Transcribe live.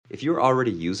If you're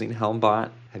already using Helmbot,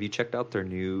 have you checked out their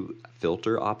new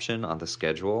filter option on the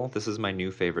schedule? This is my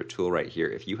new favorite tool right here.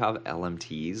 If you have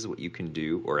LMTs, what you can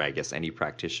do, or I guess any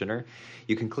practitioner,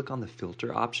 you can click on the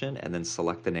filter option and then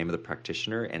select the name of the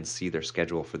practitioner and see their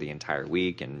schedule for the entire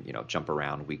week and, jump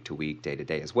around week to week, day to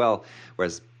day as well.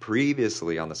 Whereas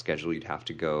previously on the schedule, you'd have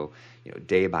to go,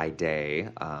 day by day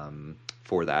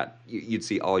for that. You'd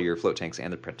see all your float tanks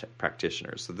and the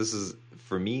practitioners. So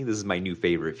for me, this is my new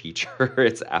favorite feature.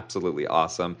 It's absolutely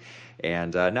awesome.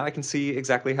 And now I can see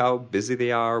exactly how busy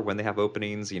they are, when they have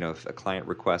openings. If a client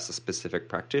requests a specific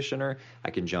practitioner,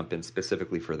 I can jump in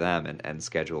specifically for them and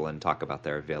schedule and talk about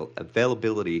their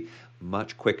availability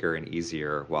much quicker and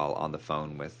easier while on the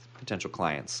phone with potential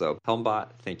clients. So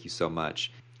Helmbot, thank you so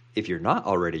much. If you're not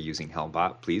already using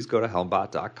Helmbot, please go to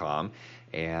helmbot.com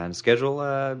and schedule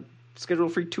a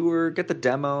free tour, get the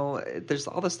demo. There's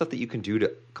all this stuff that you can do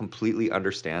to completely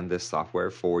understand this software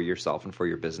for yourself and for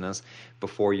your business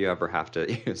before you ever have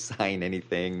to sign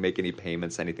anything, make any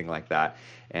payments, anything like that.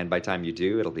 And by the time you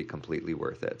do, it'll be completely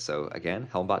worth it. So again,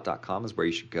 helmbot.com is where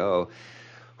you should go.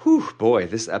 Whew, boy,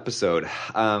 this episode.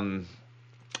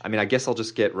 I guess I'll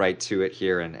just get right to it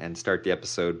here and start the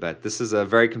episode, but this is a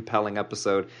very compelling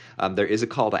episode. There is a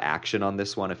call to action on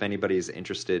this one. If anybody is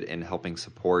interested in helping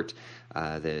support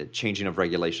the changing of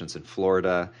regulations in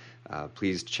Florida,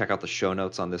 please check out the show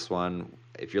notes on this one.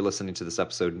 If you're listening to this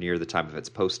episode near the time of its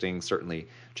posting, certainly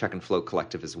check and Float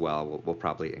Collective as well. We'll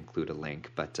probably include a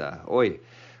link, but oy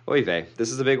vey,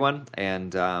 this is a big one.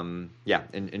 And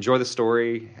enjoy the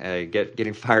story,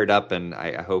 getting fired up, and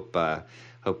I hope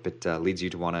it leads you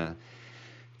to want to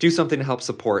do something to help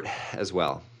support as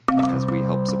well, as we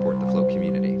help support the float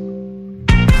community.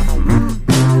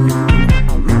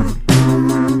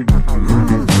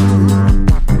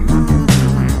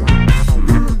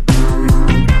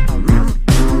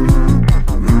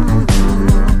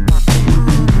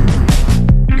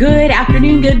 Good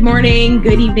afternoon, good morning,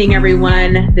 good evening,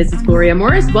 everyone. This is Gloria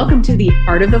Morris. Welcome to the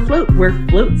Art of the Float, where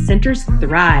float centers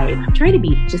thrive. I'm trying to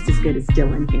be just as good as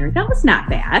Dylan here. That was not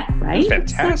bad, right?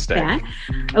 Fantastic. Bad.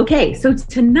 Okay, so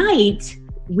tonight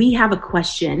we have a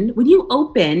question. When you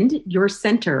opened your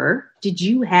center, did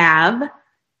you have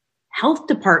health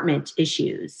department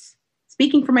issues?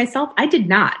 Speaking for myself, I did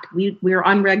not. We were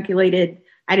unregulated.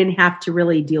 I didn't have to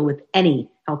really deal with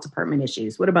any health department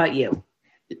issues. What about you?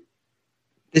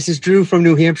 This is Drew from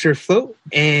New Hampshire Float,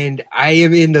 and I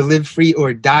am in the live free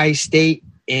or die state,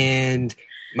 and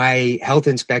my health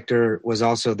inspector was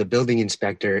also the building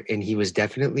inspector, and he was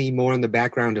definitely more in the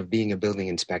background of being a building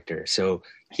inspector. So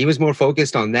he was more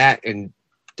focused on that and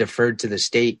deferred to the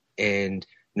state, and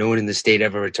no one in the state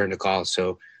ever returned a call.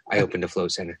 So I opened a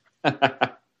float center.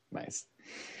 Nice.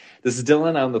 This is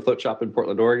Dylan. I'm the float shop in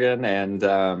Portland, Oregon, and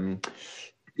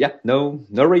no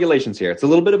regulations here. It's a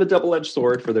little bit of a double-edged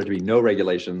sword for there to be no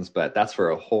regulations, but that's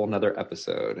for a whole nother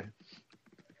episode.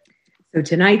 So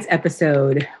tonight's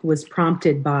episode was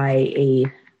prompted by a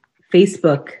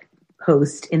Facebook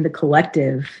post in the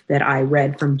collective that I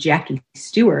read from Jackie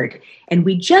Stewart. And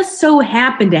we just so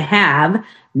happened to have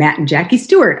Matt and Jackie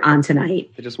Stewart on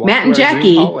tonight. They just walked Matt and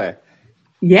Jackie.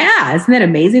 Yeah, isn't that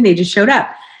amazing? They just showed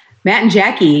up. Matt and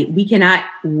Jackie, we cannot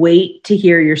wait to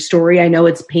hear your story. I know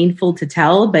it's painful to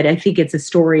tell, but I think it's a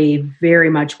story very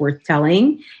much worth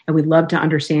telling. And we'd love to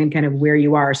understand kind of where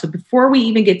you are. So before we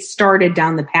even get started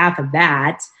down the path of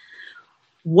that,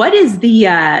 what is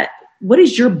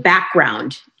your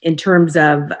background in terms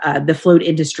of the float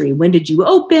industry? When did you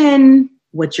open?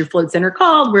 What's your float center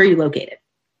called? Where are you located?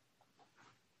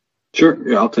 Sure.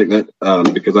 Yeah, I'll take that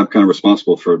because I'm kind of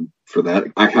responsible for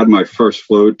that. I had my first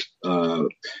float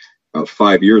about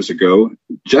 5 years ago.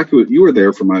 Jackie, you were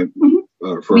there for my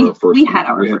our first. We had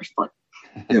our first float.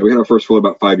 Yeah, we had our first float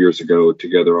about 5 years ago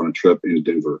together on a trip in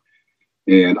Denver,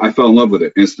 and I fell in love with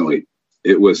it instantly.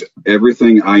 It was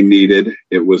everything I needed.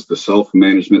 It was the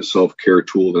self-management, self-care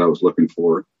tool that I was looking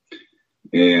for,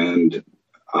 and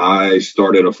I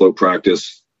started a float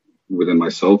practice within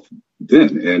myself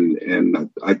then, and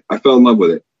I fell in love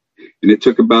with it. And it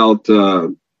took about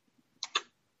 2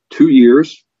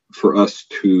 years for us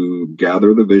to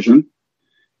gather the vision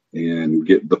and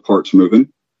get the parts moving,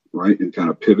 right, and kind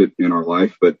of pivot in our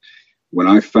life. But when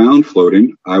I found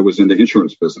floating, I was in the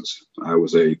insurance business. I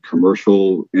was a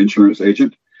commercial insurance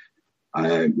agent.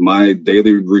 My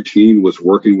daily routine was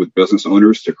working with business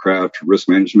owners to craft risk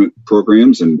management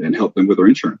programs and help them with their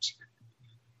insurance.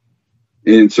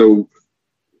 And so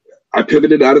I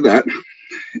pivoted out of that,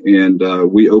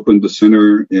 and we opened the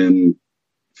center in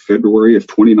February of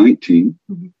 2019.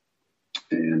 Mm-hmm.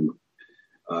 And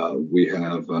we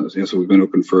have, so we've been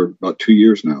open for about 2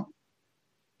 years now.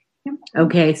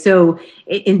 Okay. So,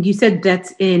 and you said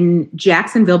that's in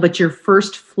Jacksonville, but your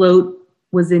first float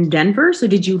was in Denver. So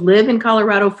did you live in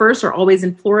Colorado first or always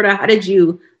in Florida? How did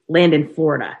you land in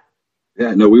Florida?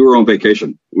 Yeah, no, we were on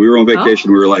vacation. We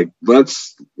were like,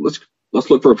 let's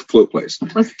look for a float place.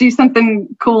 Let's do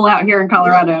something cool out here in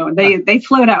Colorado. They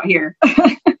float out here.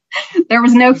 There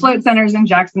was no float centers in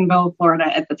Jacksonville, Florida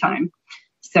at the time.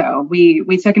 So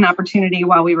we took an opportunity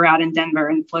while we were out in Denver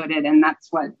and floated, and that's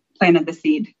what planted the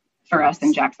seed for us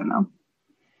in Jacksonville.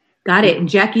 Got it. And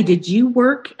Jackie, did you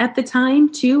work at the time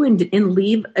too and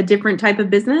leave a different type of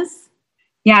business?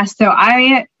 Yeah, so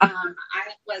I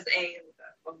was a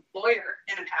lawyer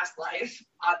in a past life,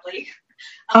 oddly.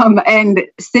 And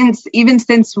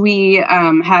since we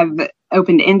have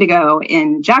opened Indigo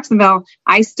in Jacksonville,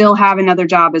 I still have another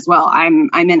job as well. I'm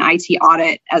in IT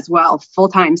audit as well, full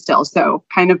time still. So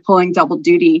kind of pulling double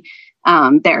duty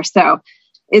there. So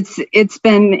it's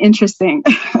been interesting.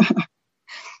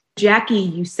 Jackie,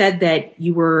 you said that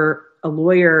you were a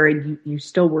lawyer and you're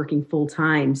still working full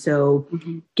time. So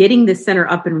getting the center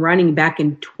up and running back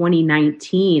in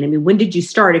 2019, I mean, when did you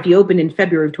start? If you opened in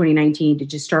February of 2019,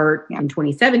 did you start in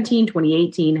 2017,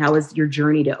 2018? How was your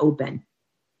journey to open?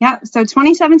 Yeah, so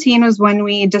 2017 was when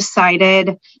we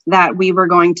decided that we were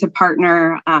going to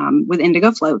partner with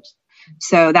Indigo Float.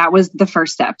 So that was the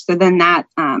first step. So then that,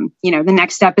 the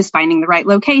next step is finding the right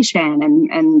location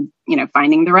and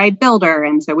finding the right builder.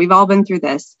 And so we've all been through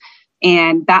this.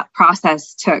 And that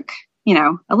process took,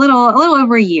 a little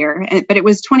over a year, but it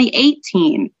was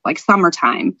 2018, like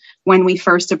summertime, when we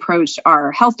first approached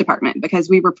our health department because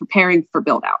we were preparing for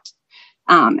build out.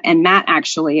 And Matt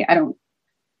actually, I don't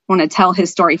want to tell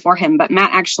his story for him, but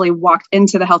Matt actually walked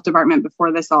into the health department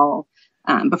before this all,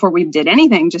 before we did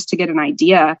anything, just to get an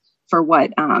idea for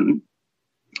what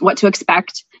to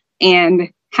expect, and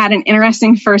had an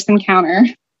interesting first encounter.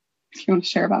 If you want to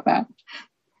share about that.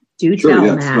 Do tell,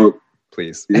 Matt. So,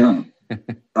 please. Yeah.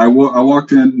 I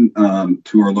walked in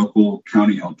to our local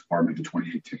county health department in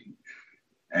 2018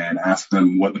 and asked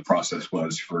them what the process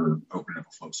was for opening up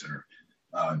a float center.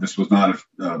 This was not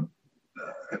a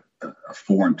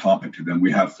foreign topic to them.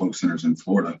 We have float centers in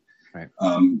Florida. Right.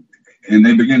 And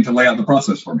they began to lay out the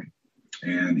process for me.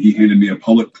 And he handed me a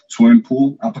public swimming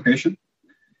pool application.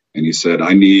 And he said,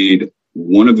 I need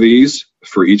one of these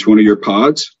for each one of your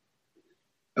pods,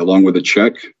 along with a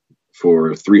check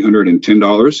for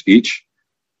 $310 each.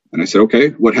 And I said, okay,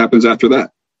 what happens after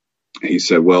that? And he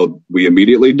said, well, we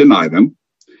immediately deny them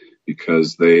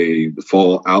because they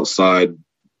fall outside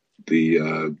the,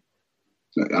 I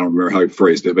don't remember how he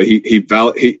phrased it, but he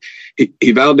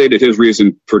validated his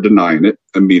reason for denying it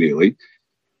immediately,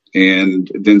 and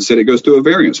then said it goes to a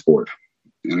variance board.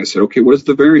 And I said, okay, what does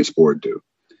the variance board do?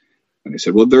 And he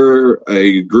said, well, they're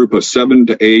a group of 7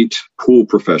 to 8 pool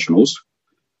professionals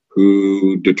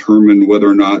who determine whether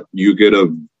or not you get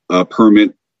a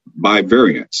permit by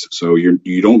variance. So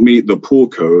you don't meet the pool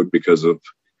code because of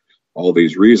all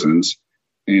these reasons,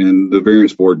 and the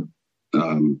variance board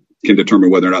can determine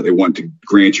whether or not they want to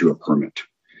grant you a permit.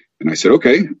 And I said,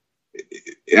 okay,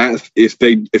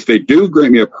 if they do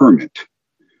grant me a permit,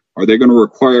 are they going to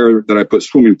require that I put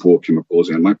swimming pool chemicals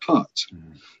in my pods?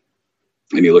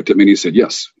 And he looked at me and he said,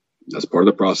 yes, that's part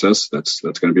of the process. That's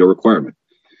going to be a requirement.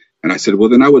 And I said, well,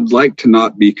 then I would like to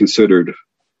not be considered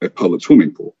a public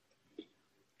swimming pool.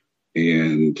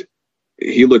 And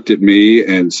he looked at me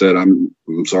and said, I'm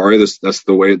sorry, that's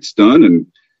the way it's done.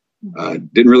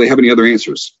 And didn't really have any other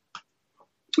answers.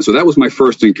 So that was my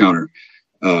first encounter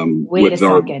with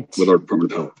our Department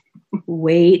of Health.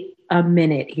 Wait a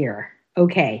minute here.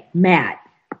 Okay, Matt,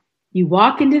 you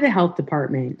walk into the health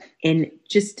department, and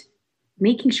just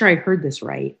making sure I heard this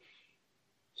right,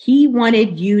 he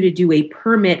wanted you to do a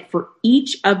permit for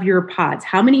each of your pods.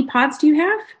 How many pods do you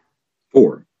have?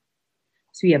 4.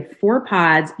 So you have 4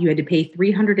 pods. You had to pay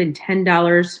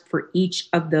 $310 for each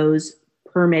of those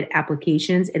permit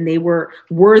applications. And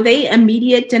were they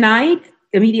immediately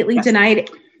denied?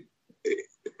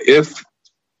 If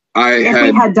I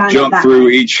had jumped through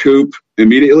each hoop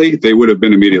immediately, they would have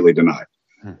been immediately denied.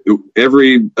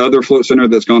 Every other float center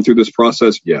that's gone through this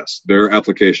process, yes, their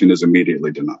application is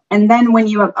immediately denied. And then when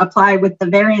you apply with the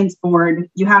variance board,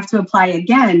 you have to apply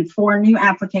again for new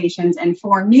applications and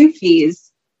for new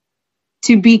fees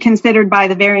to be considered by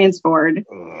the variance board.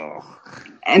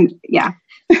 And yeah.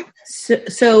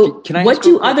 So what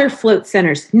do other float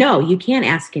centers? No, you can't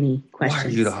ask any questions. Why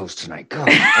are you the host tonight? Go.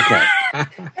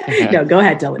 Okay. No, go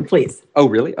ahead, Dylan, please. Oh,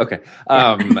 really? Okay.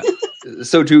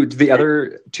 So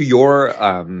to your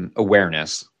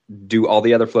awareness, do all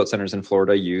the other float centers in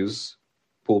Florida use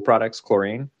pool products,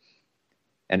 chlorine?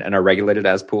 and are regulated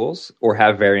as pools, or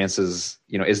have variances?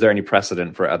 Is there any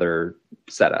precedent for other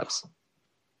setups?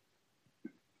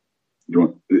 We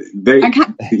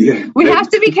have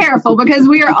to be careful because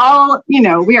we are all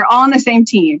on the same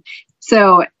team.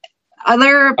 So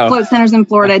other float centers in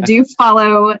Florida do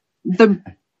follow the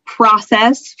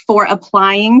process for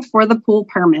applying for the pool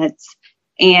permits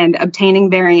and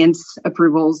obtaining variance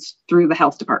approvals through the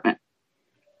health department.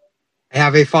 I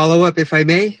have a follow-up, if I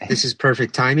may. This is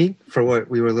perfect timing for what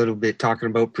we were a little bit talking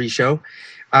about pre-show.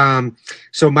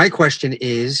 So my question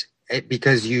is,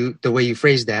 because the way you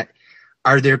phrased that,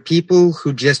 are there people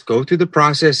who just go through the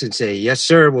process and say, yes,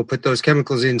 sir, we'll put those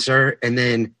chemicals in, sir, and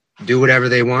then do whatever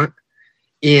they want?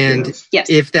 And yes.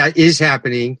 If that is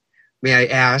happening, may I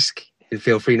ask, and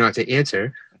feel free not to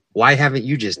answer, why haven't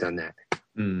you just done that?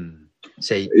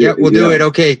 Say, yeah, we'll do it.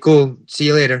 Okay, cool. See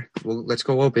you later. Let's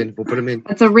go open. We'll put them in.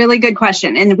 That's a really good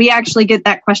question. And we actually get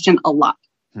that question a lot.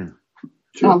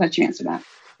 Sure. I'll let you answer that.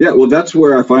 Yeah, well, that's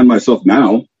where I find myself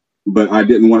now, but I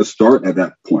didn't want to start at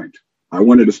that point. I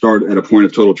wanted to start at a point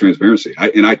of total transparency.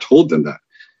 I told them that.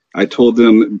 I told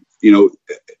them,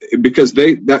 because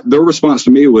their response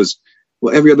to me was,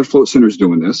 well, every other float center is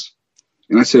doing this.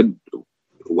 And I said,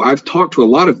 well, I've talked to a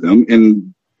lot of them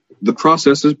and the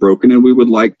process is broken and we would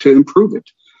like to improve it.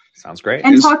 Sounds great.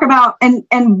 And talk about,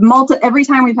 every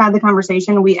time we've had the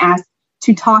conversation, we ask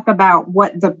to talk about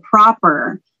what the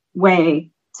proper way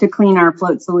to clean our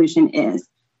float solution is.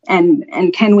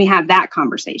 And can we have that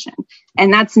conversation?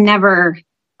 And that's never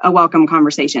a welcome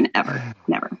conversation ever,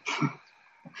 never.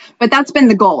 But that's been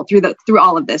the goal through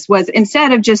all of this, was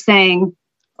instead of just saying,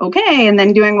 okay, and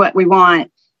then doing what we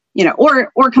want,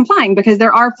 or complying, because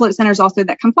there are float centers also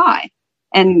that comply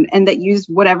and that use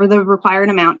whatever the required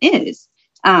amount is.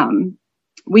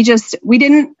 We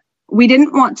didn't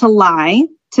want to lie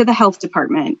to the health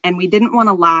department, and we didn't want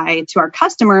to lie to our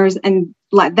customers and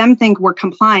let them think we're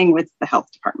complying with the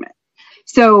health department.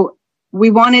 So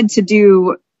we wanted to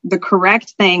do the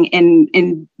correct thing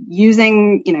in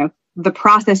using, the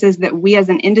processes that we as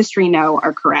an industry know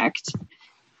are correct,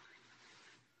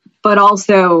 but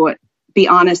also be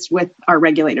honest with our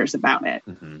regulators about it.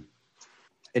 Mm-hmm.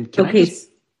 And please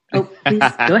go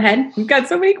ahead. You've got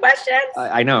so many questions.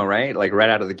 I know, right? Like right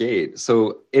out of the gate.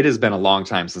 So it has been a long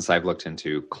time since I've looked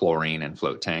into chlorine and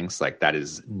float tanks. Like that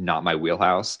is not my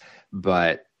wheelhouse.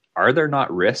 But are there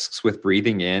not risks with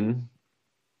breathing in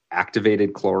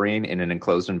activated chlorine in an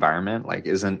enclosed environment? Like,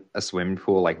 isn't a swimming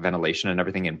pool, like ventilation and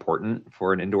everything, important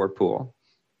for an indoor pool?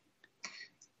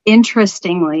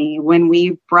 Interestingly, when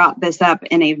we brought this up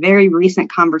in a very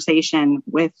recent conversation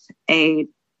with a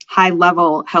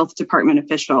high-level health department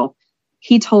official,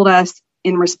 he told us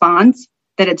in response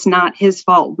that it's not his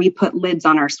fault we put lids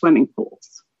on our swimming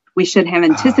pools. We should have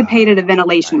anticipated a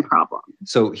ventilation problem.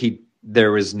 So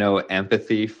there was no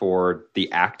empathy for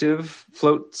the active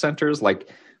float centers? Like,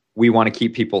 we want to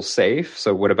keep people safe.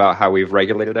 So what about how we've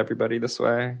regulated everybody this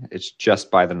way? It's just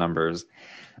by the numbers.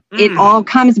 It all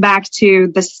comes back to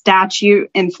the statute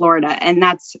in Florida, and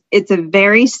it's a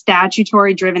very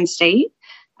statutory driven state.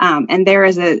 And there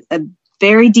is a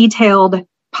very detailed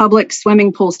public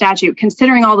swimming pool statute,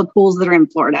 considering all the pools that are in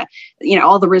Florida,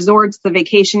 all the resorts, the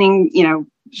vacationing,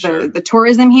 Sure. the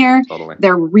tourism here, Totally.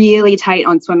 They're really tight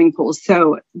on swimming pools.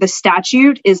 So the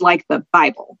statute is like the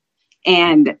Bible.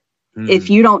 And if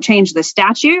you don't change the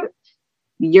statute,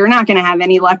 you're not going to have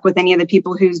any luck with any of the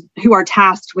people who are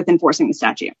tasked with enforcing the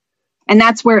statute. And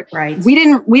that's where we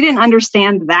didn't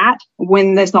understand that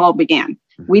when this all began.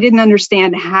 We didn't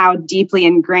understand how deeply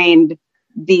ingrained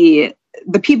the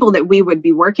people that we would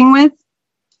be working with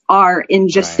are in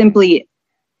just simply,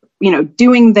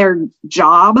 doing their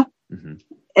job. Mm-hmm.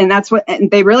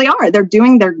 And they really are. They're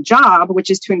doing their job,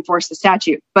 which is to enforce the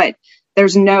statute. But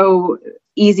there's no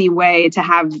easy way to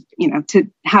have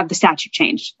the statute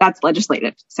changed. That's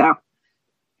legislative. So.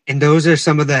 And those are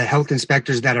some of the health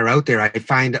inspectors that are out there. I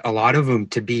find a lot of them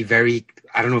to be very,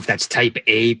 I don't know if that's type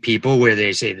A people where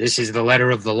they say, this is the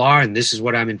letter of the law and this is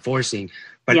what I'm enforcing.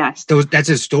 But yes. That's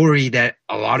a story that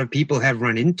a lot of people have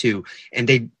run into, and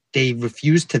they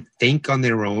refuse to think on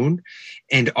their own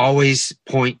and always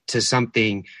point to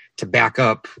something to back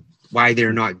up why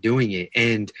they're not doing it.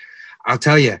 And I'll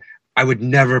tell you, I would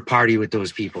never party with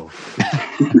those people.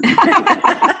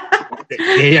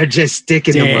 They are just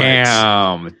sticking the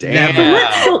mud.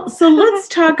 Damn. So let's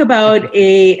talk about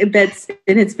and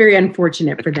it's very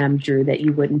unfortunate for them, Drew, that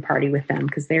you wouldn't party with them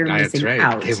because they're missing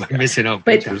out. They were missing out.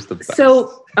 But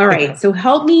so, all right. So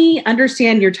help me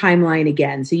understand your timeline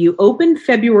again. So you opened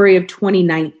February of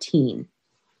 2019.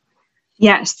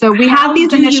 Yes. So we have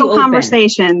these initial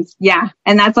conversations. Yeah.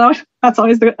 And that's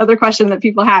always the other question that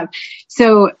people have.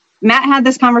 So Matt had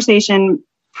this conversation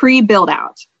pre-build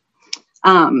out.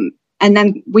 And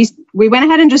then we went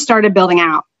ahead and just started building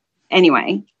out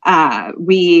anyway.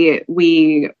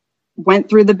 We went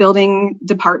through the building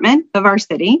department of our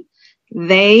city.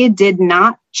 They did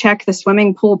not check the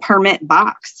swimming pool permit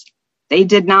box. They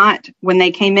did not, when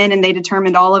they came in and they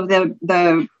determined all of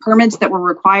the permits that were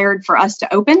required for us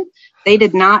to open, they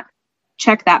did not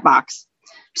check that box.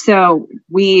 So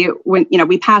we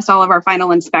passed all of our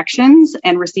final inspections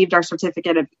and received our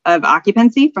certificate of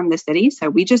occupancy from the city. So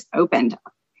we just opened.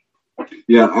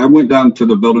 Yeah, I went down to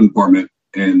the building department,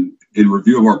 and in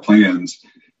review of our plans,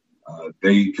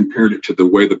 they compared it to the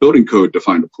way the building code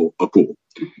defined a pool.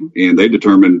 Mm-hmm. And they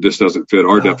determined this doesn't fit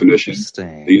our definition.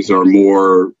 These are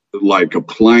more like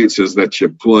appliances that you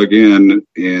plug in,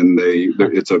 and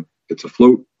it's a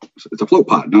float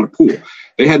pot, not a pool.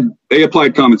 They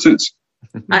applied common sense.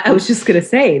 I was just going to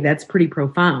say, that's pretty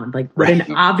profound. Like, what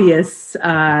an obvious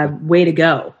way to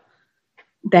go.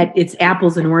 That it's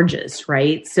apples and oranges,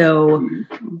 right? So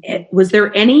was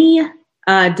there any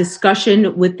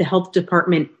discussion with the health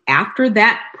department after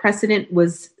that precedent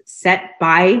was set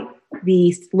by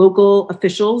the local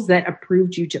officials that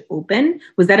approved you to open?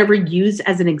 Was that ever used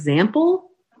as an example?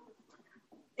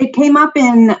 It came up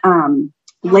in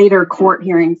later court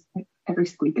hearings. Every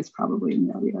squeak is probably in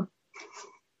the audio.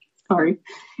 Sorry.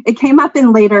 It came up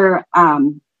in later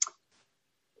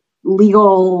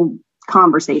legal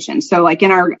conversation. So like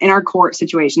in our court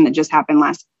situation that just happened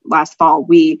last fall,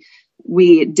 we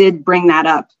did bring that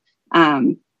up.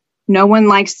 No one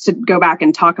likes to go back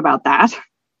and talk about that.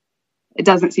 It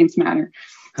doesn't seem to matter.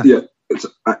 Yeah.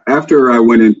 After I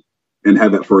went in and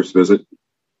had that first visit,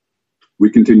 we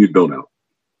continued build out.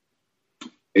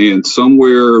 And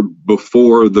somewhere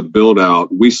before the build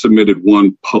out, we submitted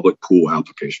one public pool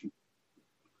application.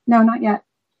 No, not yet.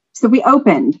 So we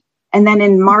opened. And then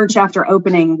in March after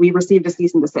opening, we received a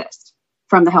cease and desist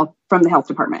from the health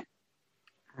department.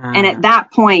 And at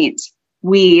that point,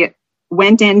 we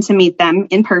went in to meet them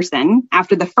in person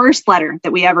after the first letter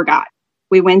that we ever got.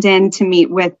 We went in to meet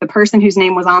with the person whose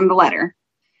name was on the letter.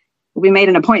 We made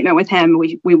an appointment with him.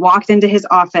 We walked into his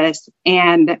office,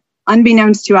 and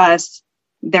unbeknownst to us,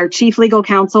 their chief legal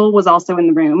counsel was also in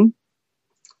the room,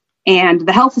 and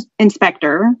the health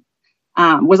inspector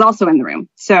was also in the room.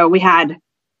 So we had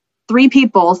 3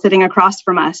 people sitting across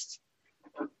from us,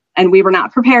 and we were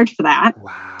not prepared for that.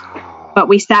 Wow. But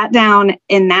we sat down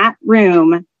in that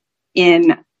room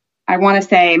in, I want to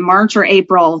say, March or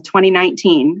April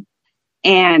 2019.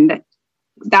 And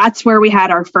that's where we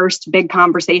had our first big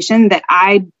conversation that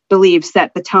I believe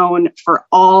set the tone for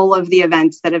all of the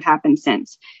events that have happened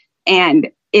since. And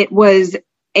it was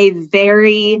a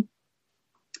very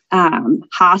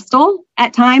hostile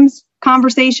at times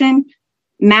conversation.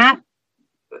 Matt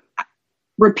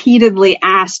repeatedly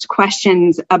asked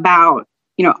questions about,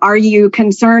 are you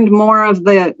concerned more of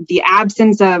the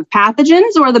absence of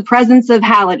pathogens or the presence of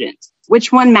halogens?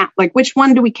 Which one, Matt? Like, which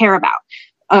one do we care about?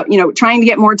 Trying to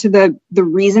get more to the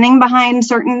reasoning behind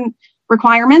certain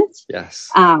requirements. Yes.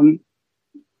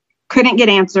 Couldn't get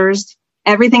answers.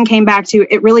 Everything came back to,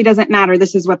 it really doesn't matter.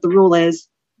 This is what the rule is.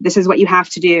 This is what you have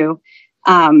to do.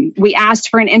 We asked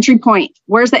for an entry point.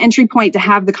 Where's the entry point to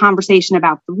have the conversation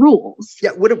about the rules?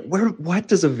 Yeah. What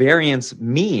does a variance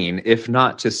mean if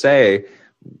not to say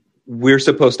we're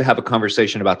supposed to have a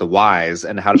conversation about the whys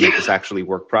and how to make this actually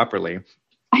work properly?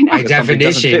 I know. By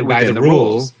definition, by the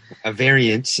rule, a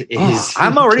variance is...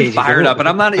 I'm already fired up,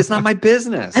 and it's not my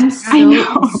business. I'm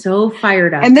so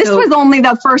fired up. And this was only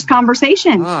the first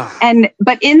conversation.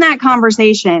 But in that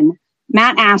conversation,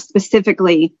 Matt asked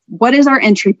specifically, what is our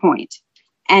entry point?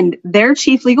 And their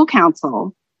chief legal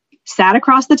counsel sat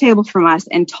across the table from us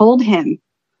and told him,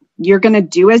 you're going to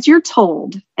do as you're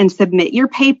told and submit your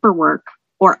paperwork,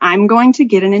 or I'm going to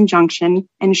get an injunction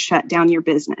and shut down your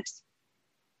business.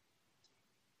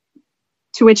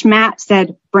 To which Matt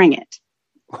said, bring it.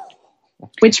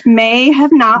 Which may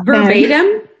have not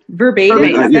verbatim.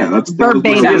 Yeah, that's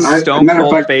verbatim. Stone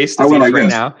cold face right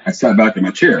now. I sat back in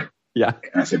my chair. Yeah.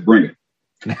 And I said, bring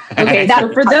it. Okay,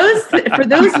 so for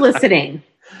those listening,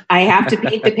 I have to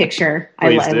paint the picture. I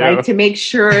like to make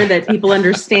sure that people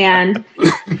understand.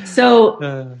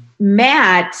 So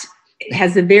Matt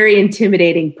has a very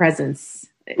intimidating presence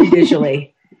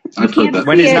visually.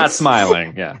 When he's not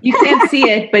smiling, yeah. You can't see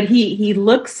it, but he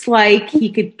looks like he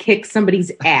could kick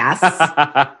somebody's ass.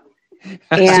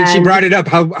 Since you brought it up,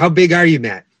 how big are you,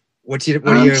 Matt? What are your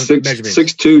measurements?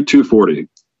 6'2", 240.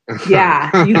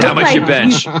 Yeah. You How much you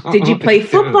bench? Did you play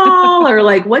football, or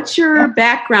like what's your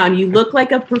background? You look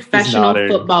like a professional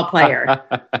football player.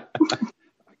 I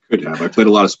could have. I played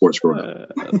a lot of sports growing up.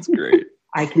 That's great.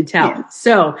 I can tell. Yeah.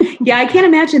 So, yeah, I can't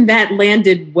imagine that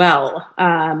landed well,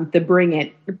 the Bring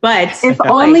It. But if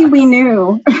only we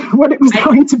knew what it was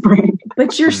going to bring.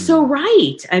 But you're so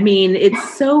right. I mean,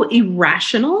 it's so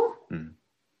irrational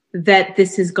that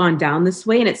this has gone down this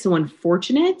way, and it's so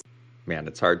unfortunate. Man,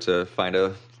 it's hard to find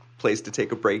a place to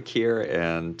take a break here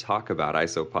and talk about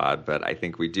Isopod, but I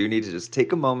think we do need to just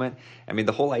take a moment. I mean,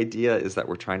 the whole idea is that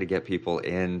we're trying to get people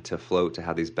in to float, to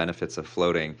have these benefits of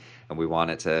floating, and we want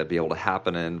it to be able to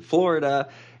happen in Florida.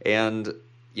 And,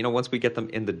 you know, once we get them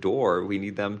in the door, we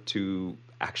need them to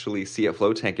actually see a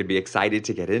float tank and be excited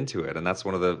to get into it. And that's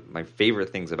one of my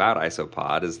favorite things about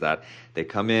Isopod is that they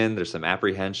come in, there's some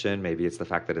apprehension. Maybe it's the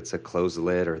fact that it's a closed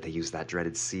lid, or they use that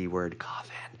dreaded C word,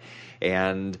 coffin.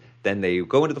 And then they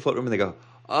go into the float room and they go,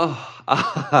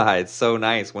 it's so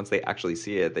nice. Once they actually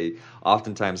see it, they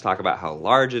oftentimes talk about how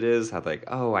large it is, how like,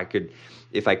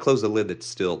 if I close the lid, it's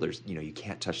still, you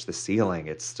can't touch the ceiling.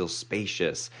 It's still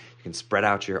spacious. You can spread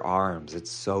out your arms. It's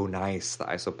so nice. The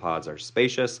Isopods are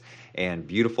spacious and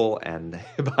beautiful, and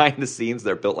behind the scenes,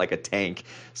 they're built like a tank,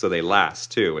 so they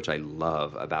last too, which I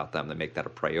love about them. They make that a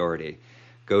priority.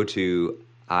 Go to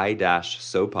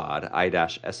isopod.com.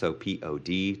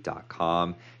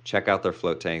 Check out their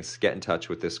float tanks, get in touch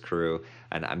with this crew.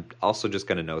 And I'm also just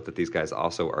going to note that these guys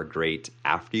also are great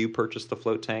after you purchase the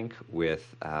float tank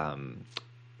with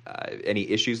any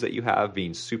issues that you have,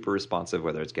 being super responsive,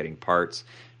 whether it's getting parts,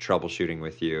 troubleshooting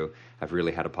with you. I've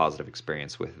really had a positive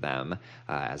experience with them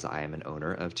as I am an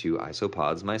owner of 2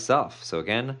 Isopods myself. So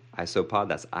again, Isopod,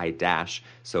 that's i-sopod.com,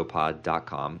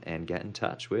 and get in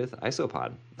touch with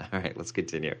Isopod. All right, let's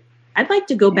continue. I'd like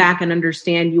to go back and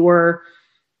understand your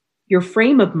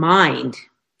frame of mind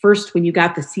first when you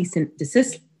got the cease and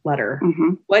desist letter.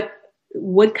 Mm-hmm.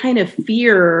 What kind of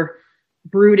fear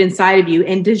brewed inside of you,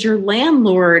 and does your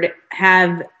landlord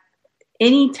have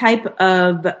any type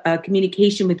of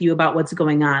communication with you about what's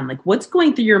going on? Like, what's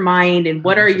going through your mind, and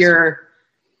what are your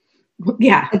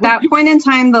At that point in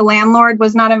time, the landlord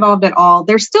was not involved at all.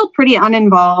 They're still pretty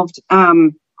uninvolved.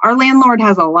 Our landlord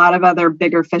has a lot of other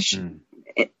bigger fish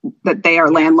that they are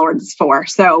landlords for.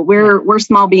 So we're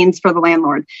small beans for the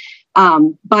landlord.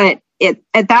 But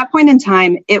at that point in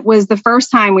time, it was the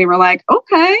first time we were like,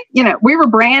 okay, we were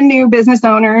brand new business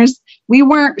owners. We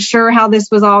weren't sure how this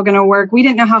was all going to work. We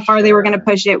didn't know how far they were going to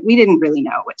push it. We didn't really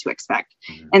know what to expect.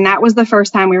 Mm-hmm. And that was the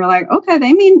first time we were like, okay,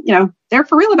 they mean, they're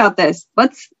for real about this.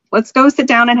 Let's go sit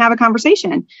down and have a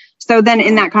conversation. So then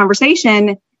in that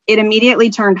conversation, it immediately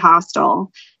turned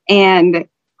hostile.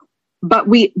 But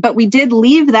we did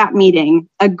leave that meeting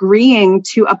agreeing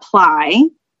to apply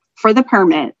for the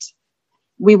permit.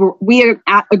 We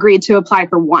agreed to apply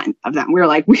for one of them. We were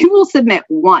like, we will submit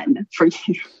one for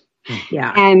you.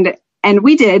 Yeah. And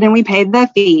we did, and we paid the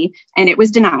fee, and it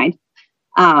was denied.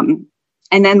 And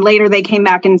then later they came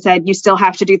back and said, you still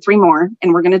have to do 3 more,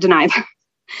 and we're going to deny them.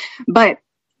 But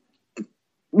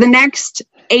the next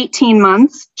 18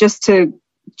 months, just to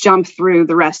jump through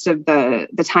the rest of the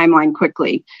timeline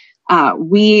quickly,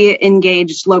 we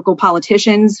engaged local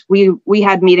politicians. We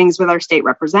had meetings with our state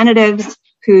representatives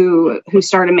who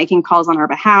started making calls on our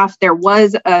behalf. There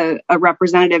was a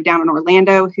representative down in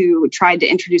Orlando who tried to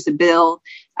introduce a bill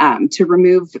to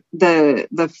remove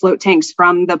the float tanks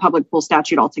from the public pool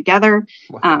statute altogether.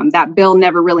 Wow. That bill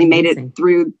never really made it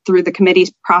through the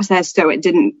committee's process, so it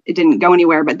didn't go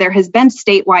anywhere. But there has been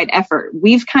statewide effort.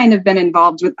 We've kind of been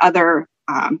involved with other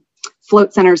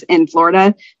float centers in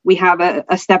Florida. We have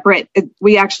a separate,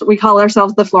 we call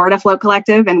ourselves the Florida Float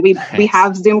Collective, and we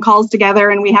have Zoom calls together,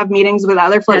 and we have meetings with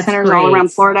other float centers all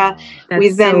around Florida.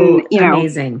 We've been,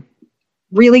 amazing.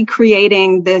 Really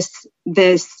creating this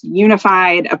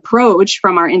unified approach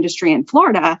from our industry in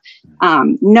Florida,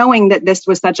 knowing that this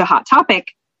was such a hot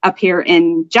topic up here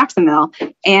in Jacksonville.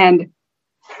 And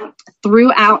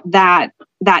throughout that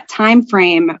time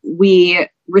frame, we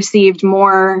received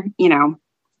more,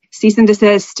 cease and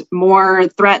desist, more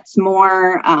threats, a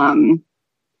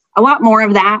lot more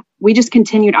of that. We just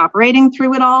continued operating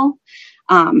through it all.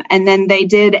 And then they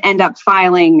did end up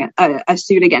filing a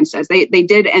suit against us. They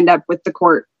did end up with the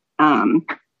court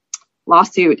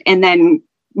lawsuit. And then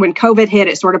when COVID hit,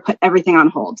 it sort of put everything on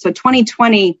hold. So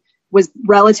 2020 was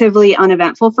relatively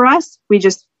uneventful for us. We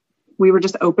were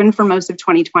just open for most of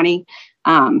 2020.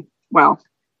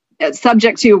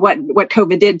 Subject to what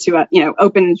COVID did to us,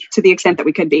 open to the extent that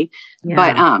we could be.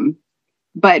 Yeah.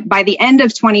 But by the end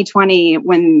of 2020,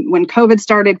 when COVID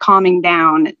started calming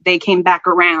down, they came back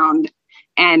around,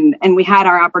 and we had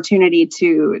our opportunity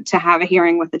to have a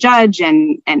hearing with the judge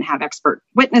and have expert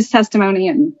witness testimony,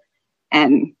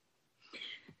 and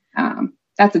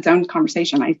that's its own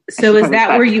conversation. So is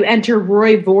that where you enter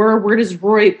Roy Vore? Where does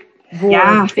Roy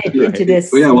Roy fit into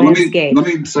this landscape? Let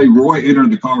me say Roy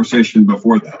entered the conversation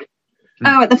before that.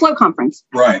 Oh, at the float conference.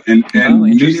 Right. And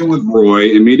meeting with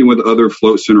Roy and meeting with other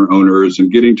float center owners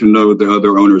and getting to know the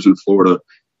other owners in Florida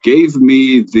gave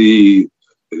me the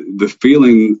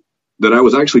feeling that I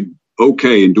was actually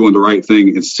okay in doing the right thing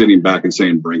and sitting back and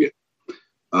saying, bring it.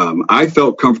 I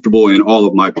felt comfortable in all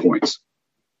of my points.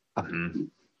 Mm-hmm.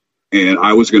 And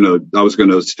I was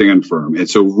gonna stand firm. And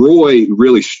so Roy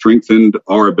really strengthened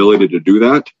our ability to do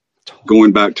that,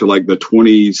 going back to like the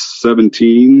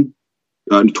 2018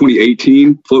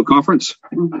 float conference.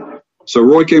 Mm-hmm. So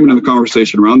Roy came into the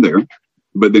conversation around there,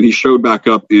 but then he showed back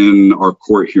up in our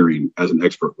court hearing as an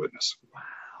expert witness.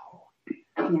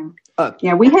 Wow.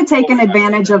 Yeah, we had taken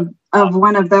advantage of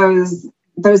one of those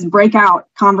breakout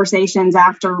conversations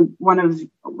after one of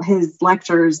his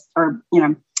lectures, or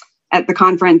at the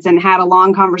conference, and had a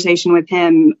long conversation with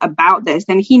him about this.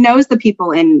 And he knows the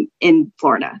people in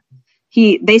Florida.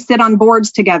 They sit on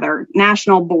boards together,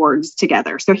 national boards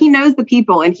together. So he knows the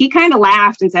people, and he kind of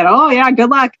laughed and said, oh yeah, good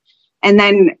luck. And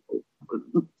then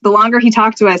the longer he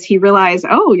talked to us, he realized,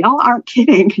 oh, y'all aren't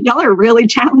kidding. Y'all are really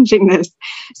challenging this.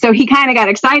 So he kind of got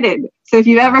excited. So if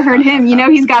you've ever heard him,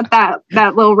 he's got that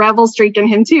little rebel streak in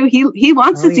him too. He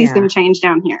wants to see some change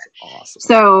down here.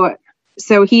 Awesome.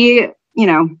 So he,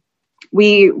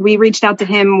 we reached out to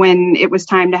him when it was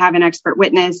time to have an expert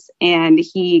witness, and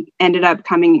he ended up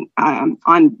coming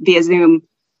on via Zoom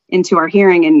into our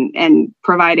hearing and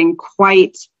providing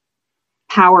quite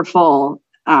powerful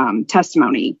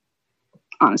testimony,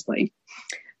 honestly.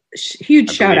 Huge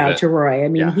shout out to Roy. I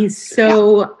mean, he's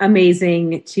so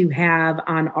amazing to have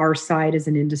on our side as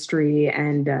an industry,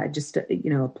 and just,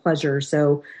 a pleasure.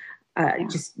 So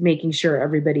just making sure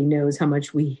everybody knows how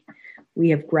much we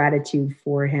have gratitude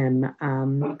for him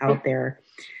out there.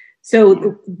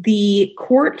 So the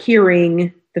court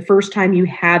hearing, the first time you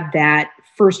had that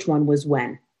first one was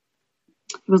when?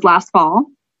 It was last fall.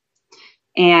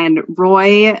 And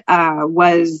Roy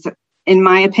was, in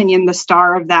my opinion, the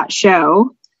star of that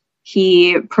show.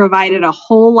 He provided a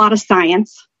whole lot of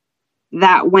science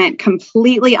that went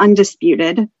completely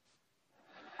undisputed.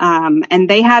 And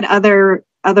they had other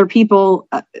people,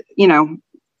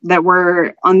 that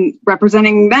were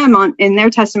representing them in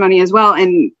their testimony as well.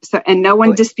 And no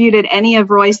one disputed any of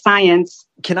Roy's science.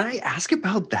 Can I ask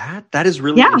about that? That is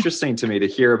really interesting to me to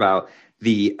hear about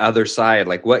the other side,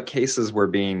 like what cases were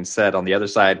being said on the other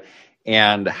side,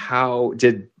 and how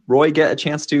did Roy get a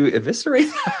chance to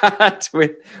eviscerate that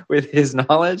with his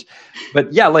knowledge?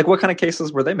 But yeah, like what kind of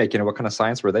cases were they making, and what kind of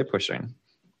science were they pushing?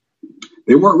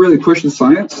 They weren't really pushing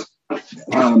science.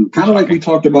 Kind of like we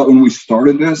talked about when we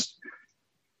started this.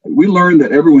 We learned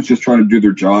that everyone's just trying to do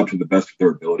their job to the best of their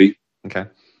ability. Okay.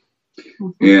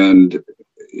 And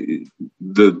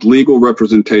the legal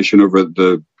representation over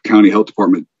the county health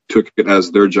department took it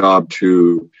as their job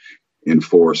to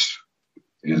enforce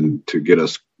and to get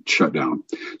us shut down.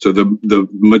 So the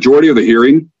majority of the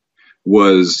hearing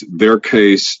was their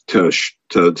case to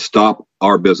stop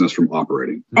our business from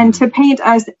operating. And to paint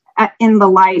us in the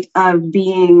light of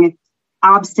being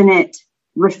obstinate,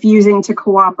 refusing to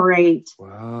cooperate,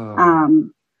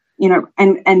 and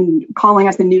calling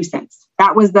us a nuisance.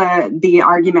 That was the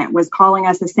argument, was calling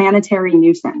us a sanitary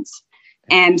nuisance.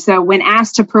 And so when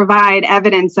asked to provide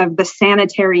evidence of the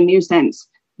sanitary nuisance,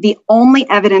 the only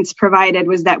evidence provided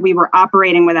was that we were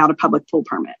operating without a public pool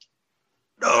permit.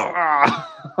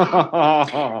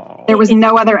 There was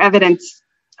no other evidence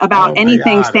about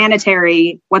anything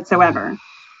sanitary whatsoever.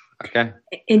 Okay.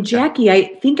 And Jackie,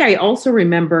 I think I also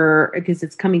remember, because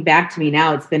it's coming back to me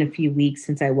now, it's been a few weeks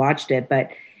since I watched it, but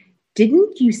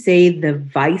didn't you say the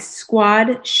Vice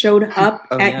Squad showed up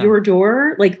at your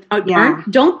door? Like,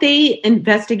 don't they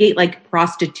investigate like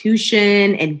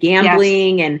prostitution and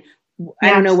gambling and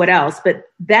I don't know what else, but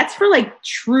that's for like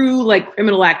true like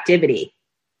criminal activity.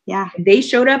 Yeah. They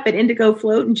showed up at Indigo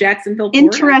Float in Jacksonville, Florida.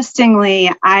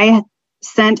 Interestingly, I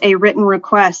sent a written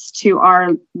request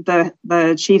to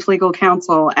the chief legal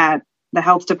counsel at the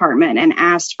health department and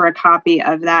asked for a copy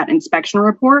of that inspection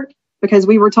report, because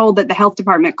we were told that the health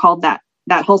department called that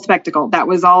whole spectacle. That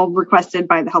was all requested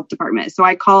by the health department. So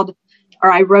I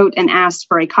wrote and asked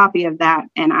for a copy of that.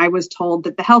 And I was told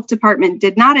that the health department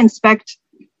did not inspect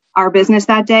our business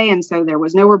that day. And so there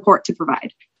was no report to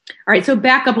provide. All right. So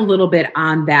back up a little bit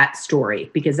on that story,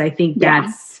 because I think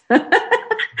that's...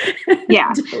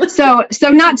 Yeah. So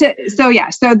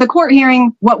the court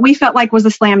hearing, what we felt like was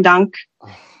a slam dunk,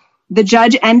 the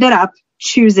judge ended up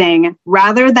choosing,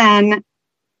 rather than,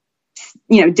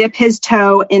 dip his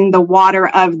toe in the water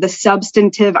of the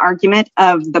substantive argument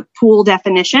of the pool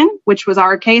definition, which was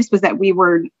our case, was that we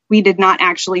were We did not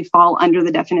actually fall under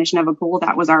the definition of a pool.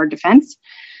 That was our defense.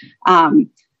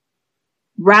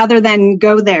 Rather than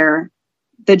go there,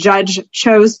 the judge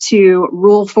chose to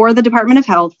rule for the Department of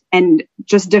Health and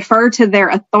just defer to their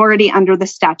authority under the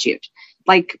statute.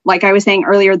 Like I was saying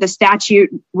earlier, the statute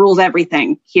rules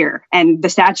everything here. And the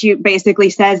statute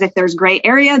basically says if there's gray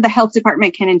area, the health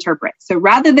department can interpret. So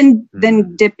rather than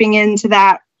dipping into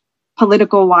that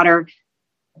political water,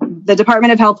 the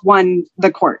Department of Health won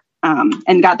the court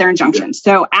and got their injunction.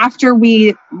 So after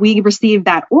we received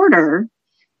that order,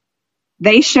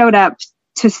 they showed up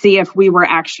to see if we were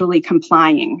actually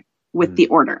complying with the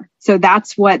order. So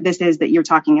that's what this is that you're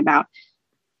talking about.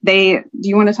 Do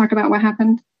you want to talk about what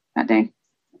happened that day?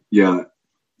 Yeah.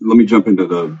 Let me jump into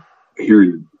the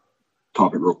hearing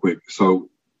topic real quick. So,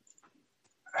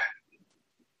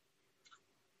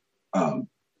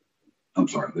 I'm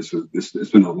sorry.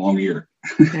 It's been a long year.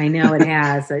 I know it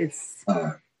has.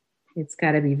 It's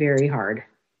got to be very hard.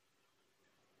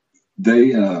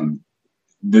 The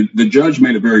judge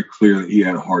made it very clear that he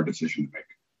had a hard decision to make.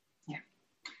 Yeah.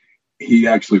 He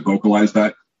actually vocalized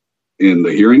that in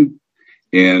the hearing.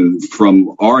 And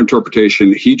from our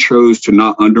interpretation, he chose to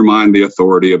not undermine the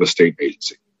authority of a state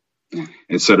agency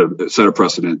and set a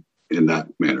precedent in that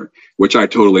manner, which I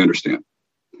totally understand.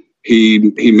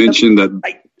 He mentioned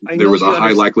that there was a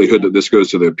high likelihood that this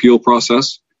goes to the appeal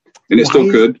process, and it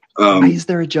still could. Why is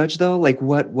there a judge though? Like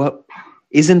what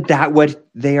isn't that what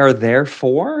they are there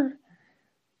for?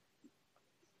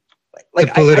 Like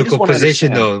the political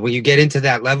position, though, when you get into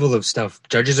that level of stuff,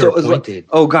 judges are appointed.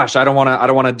 Oh gosh, I don't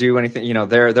want to do anything. You know,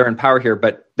 they're in power here,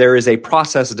 but there is a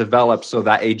process developed so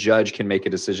that a judge can make a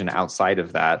decision outside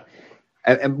of that.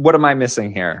 And what am I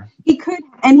missing here? He could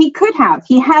have.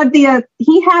 He had the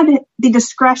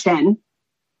discretion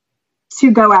to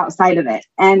go outside of it,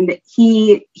 and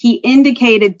he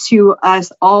indicated to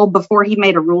us all before he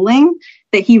made a ruling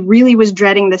that he really was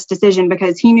dreading this decision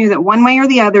because he knew that one way or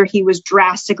the other he was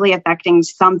drastically affecting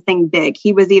something big.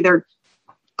 He was either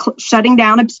shutting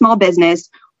down a small business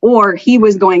or he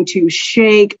was going to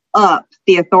shake up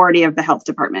the authority of the health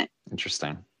department.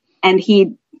 Interesting. And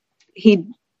he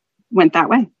went that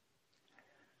way.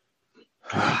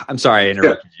 I'm sorry I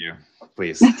interrupted you.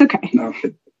 Please. That's okay.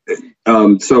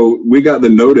 No. So we got the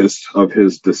notice of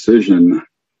his decision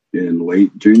in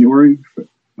late January.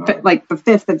 Like the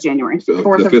 5th of January.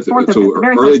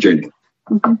 Early January.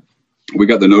 Mm-hmm. We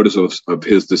got the notice of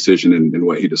his decision and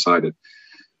what he decided.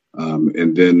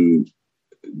 And then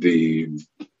the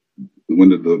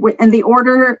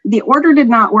order did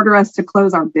not order us to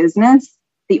close our business.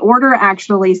 The order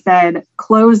actually said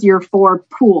close your 4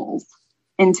 pools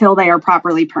until they are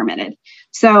properly permitted.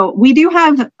 So we do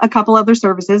have a couple other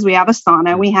services. We have a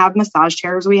sauna, we have massage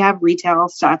chairs, we have retail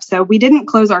stuff. So we didn't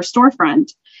close our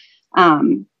storefront,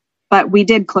 but we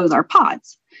did close our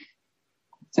pods.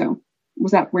 So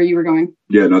was that where you were going?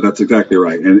 Yeah, no, that's exactly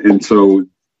right. And so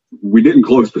we didn't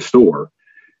close the store,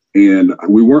 and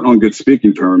we weren't on good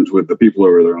speaking terms with the people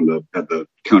over there at the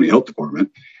county health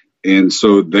department. And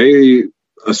so they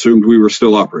assumed we were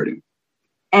still operating.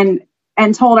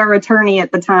 And told our attorney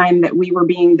at the time that we were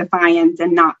being defiant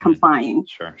and not complying.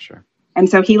 Sure. And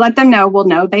so he let them know, well,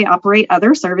 no, they operate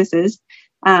other services.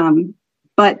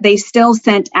 But they still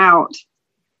sent out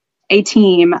a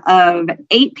team of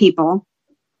 8 people.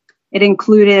 It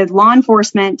included law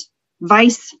enforcement,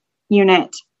 vice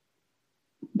unit,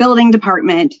 building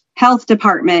department, health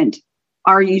department,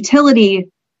 our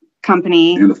utility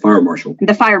company, and the fire marshal.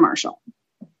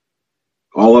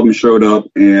 All of them showed up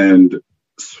and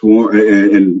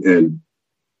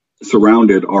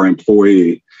surrounded our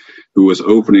employee who was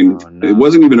opening. Oh, no. It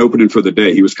wasn't even opening for the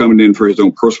day. He was coming in for his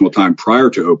own personal time prior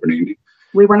to opening.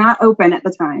 We were not open at the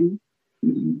time.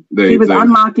 He was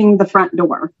unlocking the front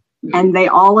door, and they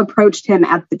all approached him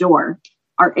at the door.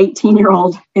 Our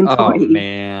 18-year-old employee. Oh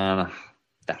man,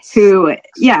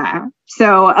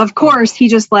 So of course he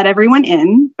just let everyone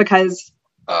in because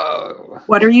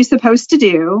what are you supposed to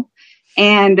do?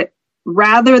 And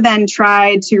rather than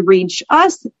try to reach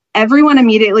us, everyone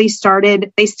immediately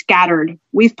they scattered.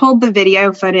 We've pulled the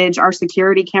video footage, our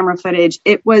security camera footage.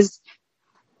 It was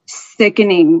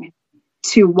sickening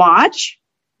to watch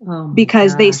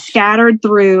because they scattered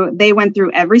through. They went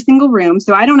through every single room.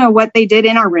 So I don't know what they did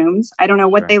in our rooms. I don't know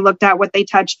what they looked at, what they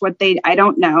touched, I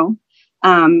don't know.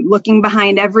 Looking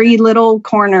behind every little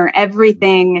corner,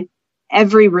 everything,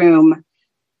 every room.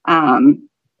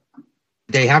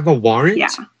 They have a warrant? Yeah.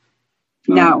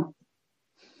 No.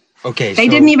 Okay. They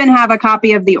didn't even have a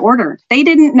copy of the order. They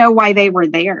didn't know why they were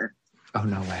there. Oh,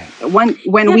 no way.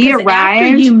 When we arrived,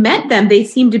 after you met them, they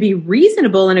seemed to be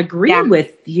reasonable and agreed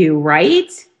with you,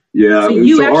 right? Yeah. So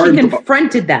you actually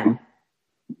confronted them.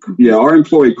 Yeah, our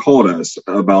employee called us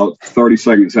about 30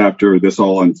 seconds after this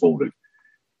all unfolded.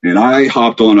 And I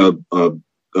hopped on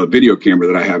a video camera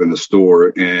that I have in the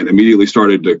store and immediately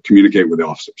started to communicate with the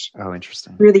officers. Oh,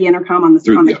 interesting. Through the intercom on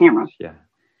the camera. Yeah.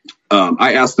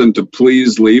 I asked them to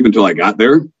please leave until I got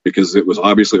there because it was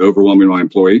obviously overwhelming my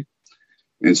employee.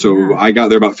 And so I got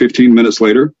there about 15 minutes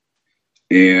later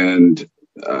and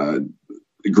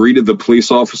greeted the police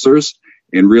officers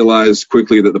and realized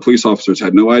quickly that the police officers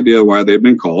had no idea why they had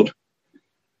been called.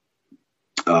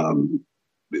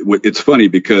 It's funny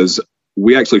because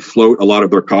we actually float a lot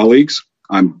of their colleagues.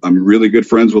 I'm really good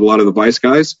friends with a lot of the vice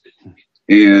guys.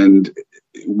 And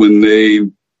when they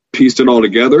pieced it all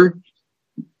together,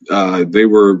 they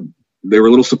were a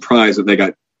little surprised that they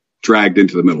got dragged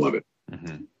into the middle of it.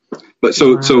 Mm-hmm. But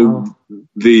so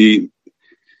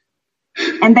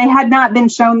and they had not been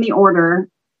shown the order.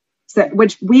 So,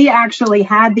 which we actually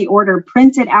had the order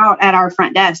printed out at our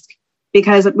front desk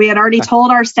because we had already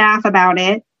told our staff about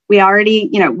it. We already,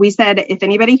 we said, if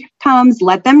anybody comes,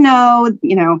 let them know,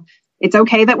 it's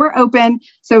okay that we're open.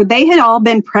 So they had all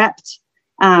been prepped.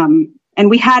 And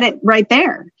we had it right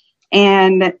there.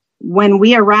 And when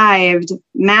we arrived,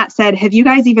 Matt said, have you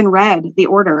guys even read the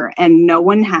order? And no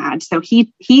one had. So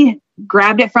he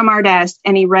grabbed it from our desk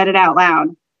and he read it out loud.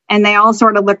 And they all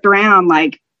sort of looked around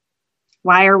like,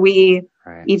 why are we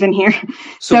even here?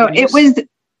 So it was,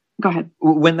 go ahead.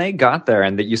 When they got there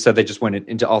and that you said they just went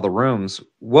into all the rooms,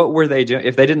 what were they doing?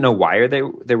 If they didn't know why they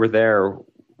were there,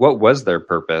 what was their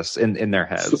purpose in their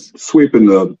heads? Sweeping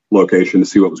the location to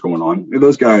see what was going on.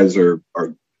 Those guys are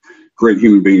great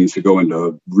human beings who go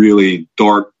into really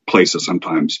dark places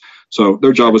sometimes. So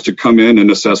their job was to come in and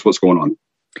assess what's going on.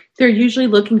 They're usually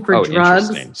looking for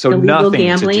drugs, so illegal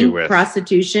gambling,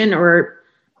 prostitution, or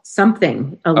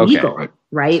something illegal,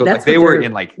 right? So that's they were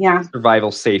in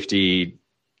survival safety.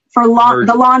 For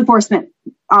the law enforcement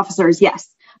officers,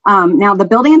 yes. Now, the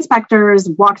building inspectors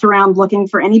walked around looking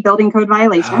for any building code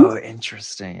violations. Oh,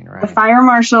 interesting. Right. The fire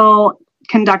marshal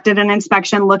conducted an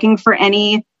inspection looking for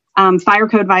any fire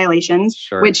code violations,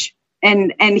 which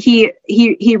and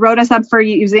he wrote us up for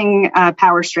using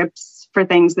power strips for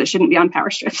things that shouldn't be on power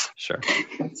strips. Sure.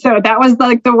 So that was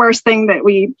like the worst thing that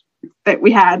we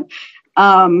had.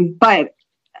 But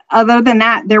other than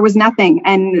that, there was nothing.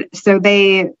 And so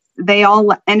they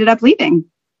all ended up leaving.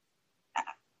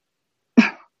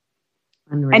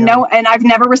 Unreal. And I've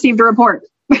never received a report.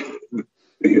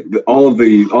 all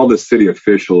the city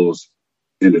officials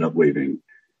ended up leaving.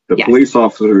 The police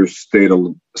officers stayed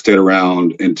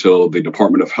around until the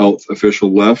Department of Health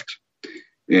official left.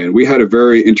 And we had a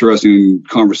very interesting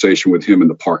conversation with him in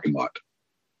the parking lot.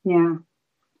 Yeah.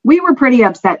 We were pretty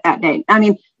upset that day. I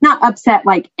mean, not upset,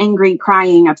 like angry,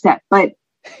 crying, upset, but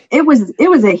it was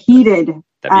a heated.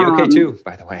 That'd be okay too,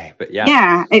 by the way. But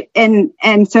yeah. Yeah.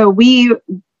 And so we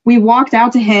walked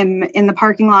out to him in the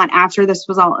parking lot after this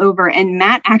was all over. And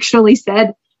Matt actually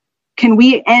said, can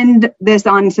we end this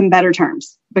on some better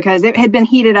terms? Because it had been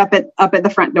heated up at the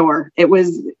front door. It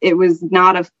was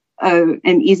not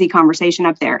an easy conversation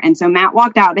up there. And so Matt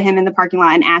walked out to him in the parking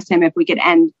lot and asked him if we could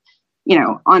end,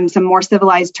 on some more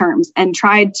civilized terms, and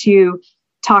tried to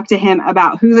talk to him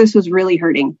about who this was really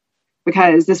hurting,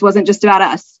 because this wasn't just about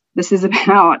us. This is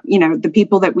about, the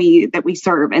people that we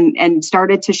serve, and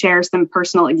started to share some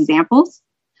personal examples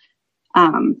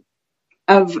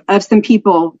of some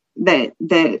people that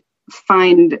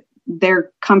find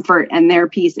their comfort and their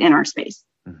peace in our space.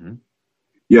 Mm-hmm.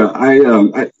 Yeah,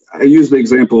 I use the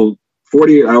example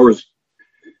 48 hours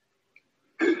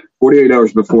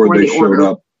before they showed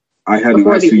up. I had an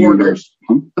ICU nurse.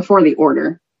 Before the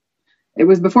order. It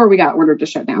was before we got ordered to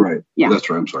shut down. Right. Yeah. That's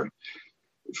right. I'm sorry.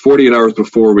 48 hours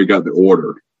before we got the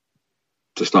order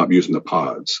to stop using the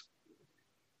pods,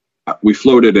 we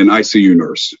floated an ICU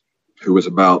nurse who was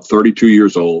about 32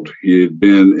 years old. He had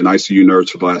been an ICU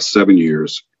nurse for the last 7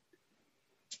 years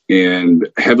and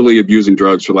heavily abusing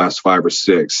drugs for the last 5 or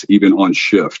 6, even on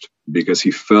shift, because he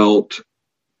felt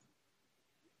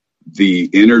the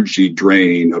energy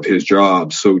drain of his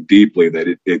job so deeply that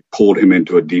it pulled him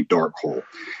into a deep, dark hole.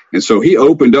 And so he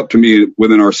opened up to me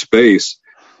within our space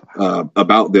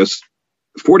about this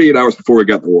 48 hours before we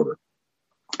got the order.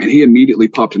 And he immediately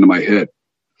popped into my head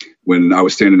when I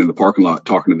was standing in the parking lot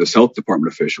talking to this health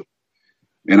department official.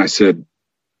 And I said,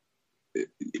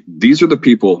 these are the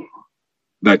people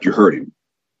that you're hurting.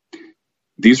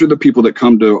 These are the people that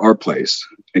come to our place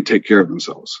and take care of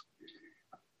themselves.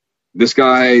 This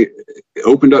guy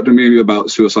opened up to me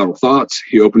about suicidal thoughts.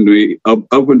 He opened up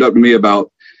to me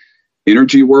about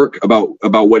energy work, about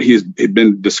what had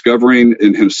been discovering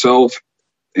in himself.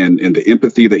 and the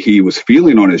empathy that he was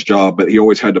feeling on his job, but he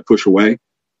always had to push away.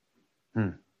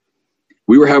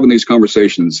 We were having these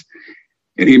conversations,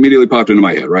 and he immediately popped into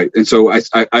my head, right? And so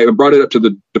I brought it up to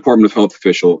the Department of Health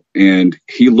official, and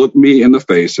he looked me in the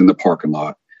face in the parking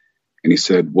lot, and he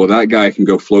said, well, that guy can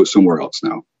go float somewhere else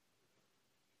now.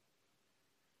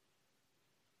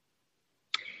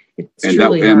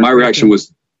 And my reaction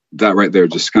was that right there,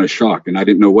 just kind of shocked, and I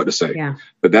didn't know what to say. Yeah.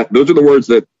 But those are the words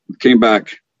that came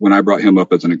back when I brought him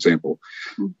up as an example.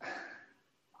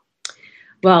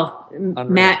 Well, Unreal.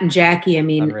 Matt and Jackie, I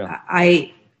mean, Unreal.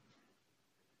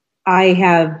 I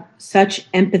have such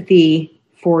empathy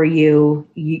for you.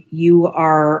 You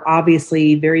are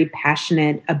obviously very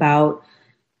passionate about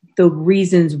the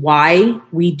reasons why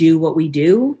we do what we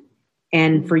do.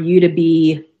 And for you to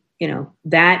be,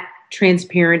 that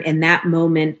transparent in that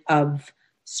moment of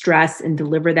stress and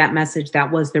deliver that message,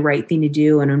 that was the right thing to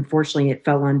do. And unfortunately, it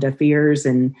fell on deaf ears.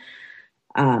 And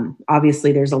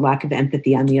obviously, there's a lack of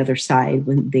empathy on the other side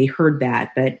when they heard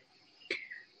that. But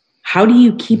how do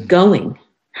you keep going?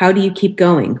 How do you keep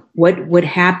going? What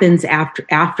happens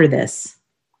after this?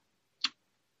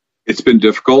 It's been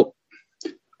difficult,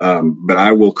 but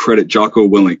I will credit Jocko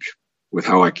Willink with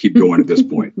how I keep going at this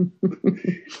point.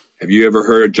 Have you ever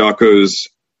heard Jocko's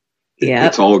 "Yeah,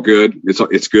 it's all good,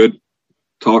 it's good"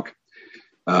 talk?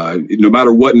 No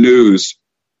matter what news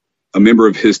a member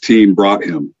of his team brought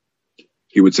him,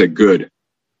 he would say, "Good.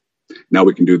 Now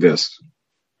we can do this.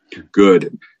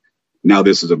 Good. Now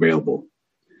this is available.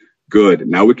 Good.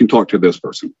 Now we can talk to this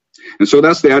person." And so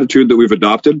that's the attitude that we've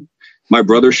adopted. My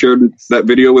brother shared that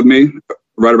video with me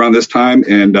right around this time,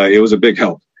 and it was a big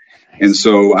help. And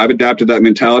so I've adapted that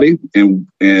mentality, and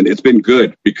it's been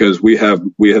good because we have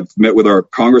met with our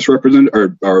Congress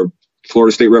representative, our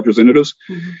Florida state representatives.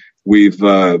 Mm-hmm.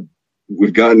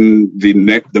 We've gotten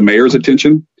the mayor's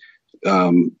attention.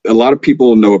 A lot of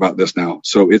people know about this now,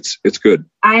 so it's good.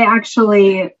 I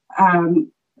actually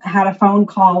had a phone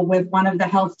call with one of the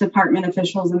health department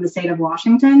officials in the state of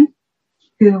Washington,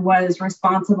 who was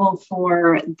responsible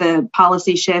for the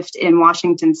policy shift in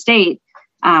Washington state.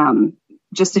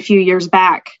 Just a few years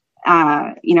back,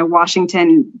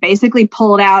 Washington basically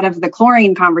pulled out of the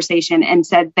chlorine conversation and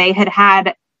said they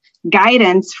had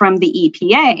guidance from the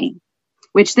EPA,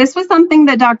 which this was something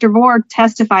that Dr. Vore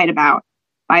testified about,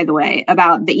 by the way,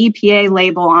 about the EPA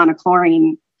label on a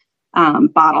chlorine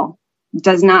bottle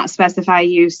does not specify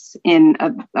use in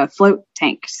a float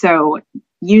tank. So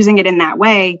using it in that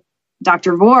way,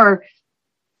 Dr. Vore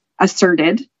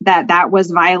asserted that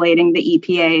was violating the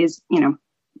EPA's,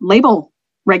 label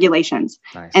regulations.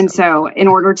 Nice. And so in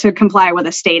order to comply with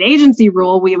a state agency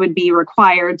rule, we would be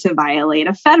required to violate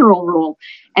a federal rule.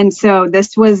 And so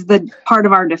this was the part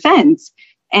of our defense.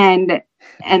 And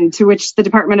to which the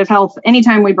Department of Health,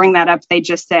 anytime we bring that up, they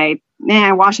just say,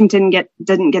 Washington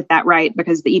didn't get that right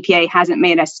because the EPA hasn't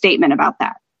made a statement about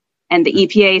that. And the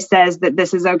EPA says that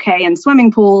this is okay in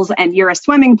swimming pools, and you're a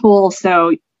swimming pool,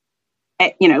 so,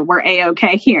 we're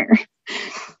A-okay here.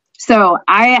 So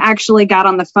I actually got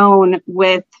on the phone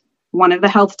with one of the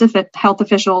health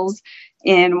officials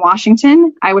in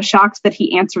Washington. I was shocked that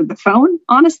he answered the phone,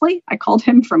 honestly. I called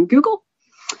him from Google.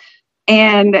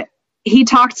 And he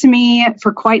talked to me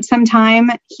for quite some time.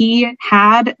 He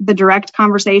had the direct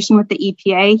conversation with the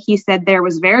EPA. He said there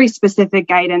was very specific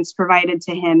guidance provided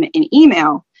to him in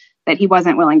email that he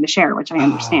wasn't willing to share, which I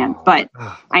understand. But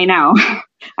I know.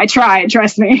 I tried,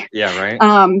 trust me. Yeah,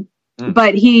 right.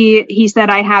 But he said,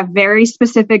 I have very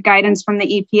specific guidance from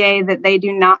the EPA that they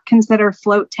do not consider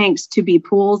float tanks to be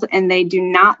pools, and they do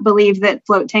not believe that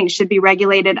float tanks should be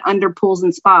regulated under pools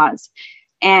and spas.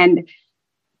 And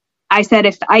I said,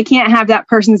 if I can't have that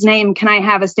person's name, can I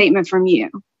have a statement from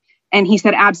you? And he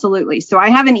said, absolutely. So I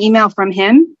have an email from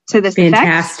him to this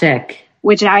effect,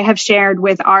 which I have shared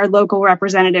with our local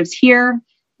representatives here.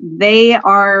 They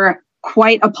are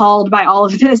quite appalled by all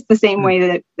of this, the same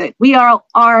way that we all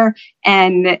are,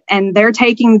 and they're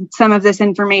taking some of this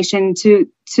information to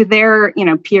their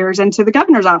peers and to the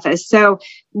governor's office. So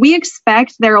we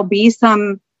expect there will be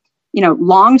some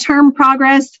long-term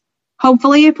progress.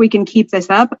 Hopefully, if we can keep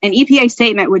this up, an EPA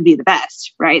statement would be the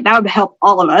best, right? That would help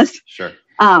all of us. Sure.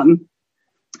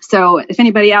 So if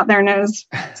anybody out there knows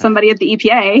somebody at the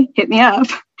EPA, hit me up.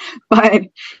 But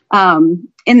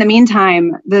in the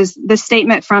meantime, the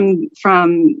statement from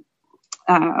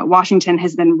Washington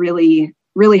has been really,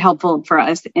 really helpful for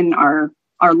us in our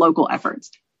local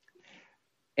efforts.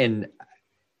 And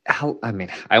I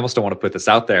almost don't want to put this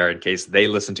out there in case they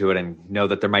listen to it and know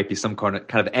that there might be some kind of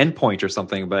endpoint or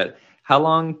something. But how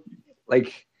long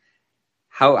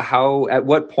How at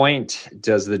what point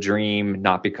does the dream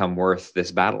not become worth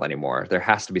this battle anymore? There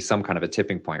has to be some kind of a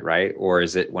tipping point, right? Or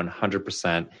is it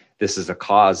 100% this is a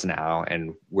cause now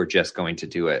and we're just going to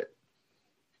do it?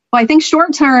 Well, I think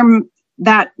short term,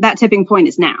 that tipping point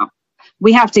is now.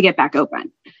 We have to get back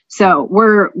open. So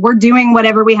we're doing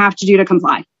whatever we have to do to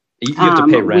comply. You have to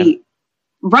pay rent.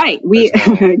 We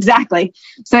exactly.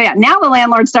 So yeah, now the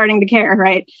landlord's starting to care,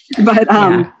 right?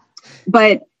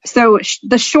 But so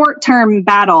the short-term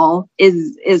battle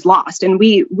is lost, and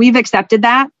we've accepted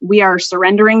that. We are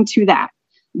surrendering to that.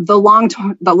 The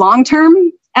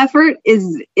long-term effort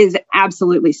is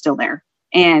absolutely still there.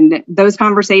 And those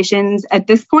conversations at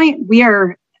this point, we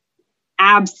are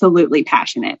absolutely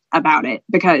passionate about it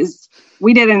because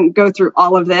we didn't go through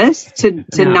all of this to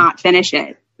not finish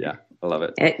it. Yeah, I love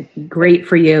it. Great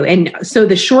for you. And so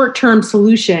the short-term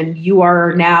solution, you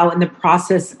are now in the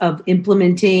process of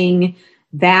implementing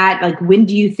that. Like, when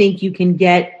do you think you can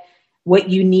get what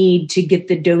you need to get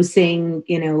the dosing,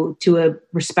 to a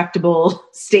respectable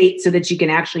state so that you can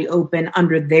actually open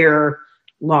under their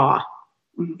law?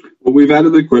 Well, we've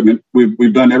added the equipment.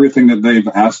 We've done everything that they've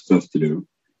asked us to do.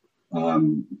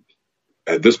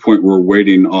 At this point, we're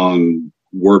waiting on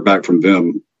word back from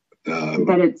them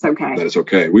that it's okay. That it's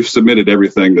okay. We've submitted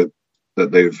everything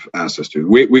that they've asked us to.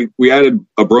 We added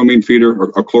a bromine feeder, or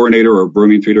a chlorinator, or a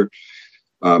bromine feeder,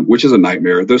 which is a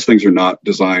nightmare. Those things are not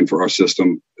designed for our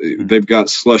system. They've got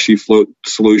slushy float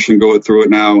solution going through it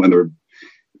now, and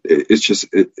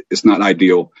it's not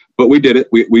ideal. But we did it.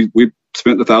 We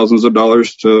spent the thousands of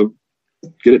dollars to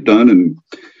get it done,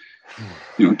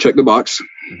 and check the box.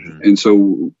 Mm-hmm. And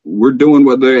so we're doing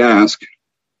what they ask.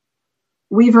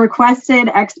 We've requested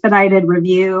expedited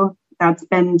review. That's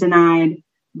been denied.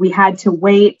 We had to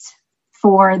wait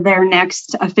for their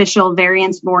next official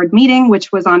variance board meeting,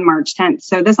 which was on March 10th.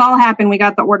 So this all happened. We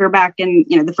got the order back in,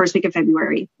 the first week of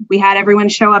February. We had everyone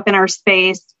show up in our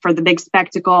space for the big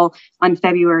spectacle on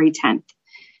February 10th.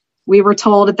 We were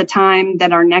told at the time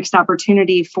that our next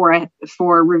opportunity for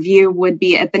review would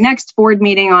be at the next board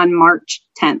meeting on March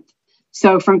 10th.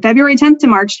 So from February 10th to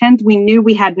March 10th, we knew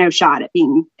we had no shot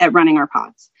at running our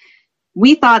pods.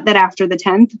 We thought that after the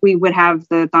 10th, we would have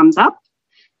the thumbs up.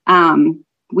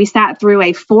 We sat through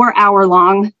a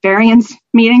 4-hour-long variance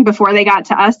meeting before they got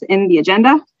to us in the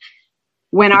agenda.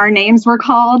 When our names were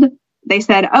called, they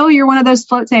said, "Oh, you're one of those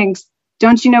float tanks.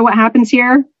 Don't you know what happens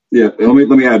here?" Yeah, let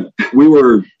me add. We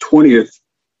were 20th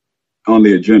on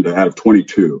the agenda out of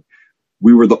 22.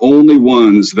 We were the only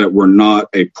ones that were not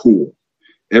a pool.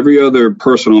 Every other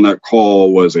person on that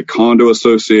call was a condo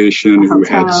association who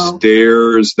had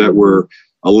stairs that were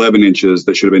 11 inches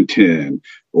that should have been 10,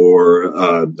 or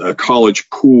a college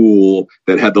pool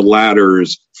that had the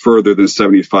ladders further than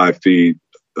 75 feet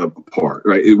apart,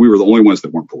 right? We were the only ones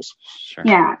that weren't pools. Sure.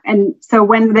 Yeah. And so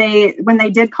when they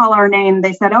did call our name,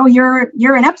 they said, "Oh,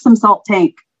 you're an Epsom salt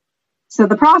tank. So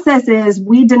the process is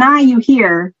we deny you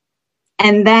here,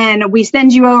 and then we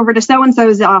send you over to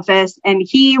so-and-so's office, and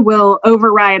he will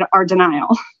override our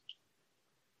denial."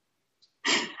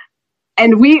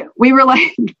 And we were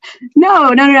like, no,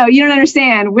 you don't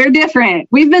understand. We're different.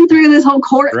 We've been through this whole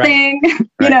court thing,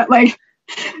 Right.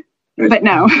 But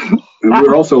no. And we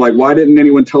were also like, why didn't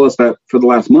anyone tell us that for the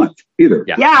last month either?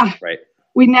 Yeah. Right.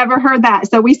 We never heard that.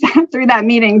 So we sat through that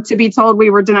meeting to be told we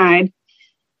were denied.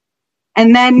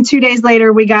 And then 2 days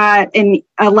later, we got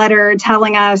a letter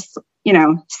telling us,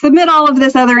 submit all of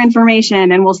this other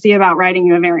information and we'll see about writing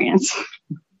you a variance.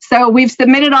 So we've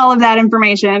submitted all of that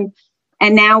information,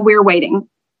 and now we're waiting.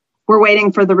 We're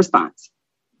waiting for the response.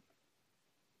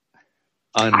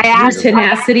 Your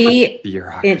tenacity,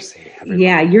 bureaucracy.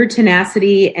 Your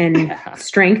tenacity and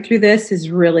strength through this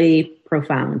is really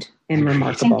profound and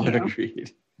remarkable.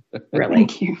 Agreed. Really.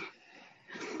 Thank you.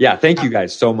 Yeah, thank you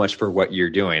guys so much for what you're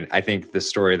doing. I think the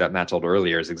story that Matt told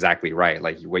earlier is exactly right.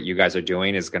 Like, what you guys are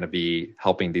doing is going to be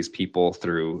helping these people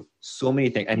through so many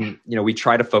things. And, we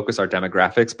try to focus our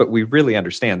demographics, but we really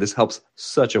understand this helps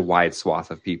such a wide swath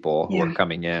of people who are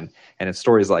coming in. And it's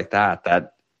stories like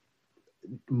that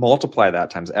multiply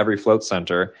that times every float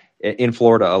center in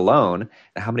Florida alone.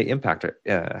 And how many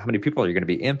people are you going to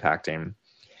be impacting?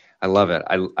 I love it.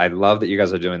 I love that you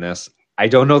guys are doing this. I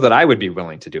don't know that I would be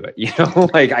willing to do it.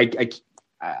 Like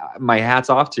my hat's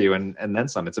off to you and then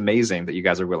some. It's amazing that you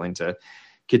guys are willing to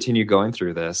continue going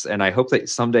through this. And I hope that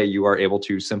someday you are able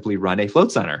to simply run a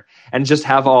float center and just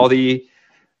have all the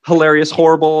hilarious,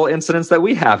 horrible incidents that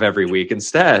we have every week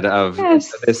instead of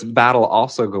this battle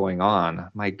also going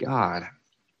on. My God.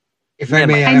 If I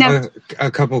may, I have a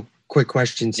couple quick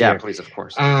questions here. Yeah, please, of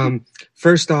course.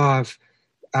 First off,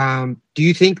 do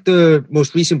you think the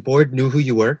most recent board knew who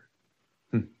you were?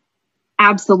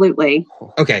 Absolutely.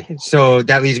 Okay, so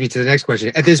that leads me to the next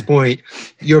question. At this point,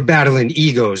 you're battling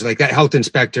egos. Like that health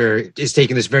inspector is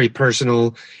taking this very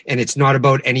personal, and it's not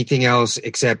about anything else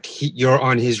except you're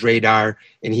on his radar,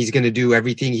 and he's going to do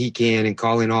everything he can and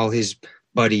call in all his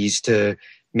buddies to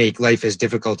make life as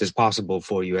difficult as possible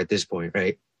for you at this point,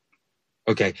 right?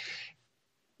 Okay.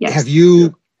 Yes. Have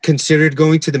you considered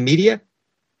going to the media?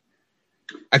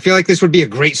 I feel like this would be a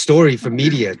great story for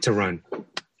media to run.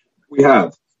 We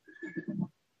have.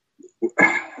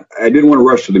 I didn't want to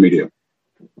rush to the media,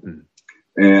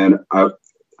 and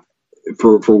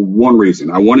for one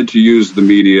reason, I wanted to use the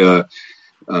media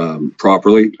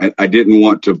properly. I didn't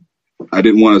want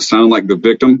to sound like the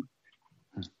victim,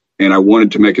 and I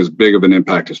wanted to make as big of an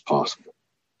impact as possible.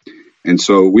 And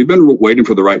so we've been waiting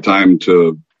for the right time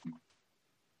to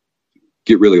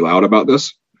get really loud about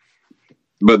this,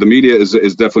 but the media is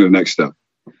definitely the next step.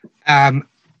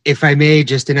 If I may,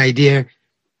 just an idea.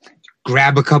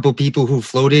 Grab a couple people who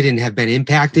floated and have been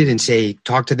impacted and say,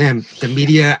 talk to them. The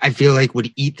media, I feel like,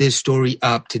 would eat this story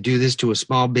up to do this to a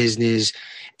small business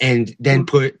and then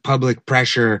put public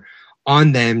pressure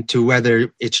on them to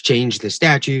whether it's change the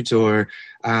statutes or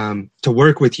to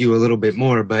work with you a little bit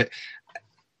more. But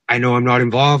I know I'm not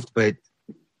involved, but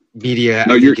media.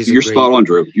 No, you're spot on,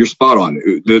 Drew. You're spot on.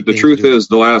 The truth is,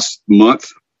 the last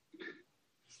month,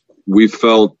 we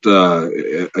felt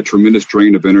a tremendous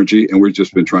drain of energy, and we've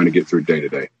just been trying to get through day to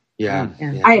day. Yeah.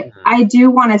 I do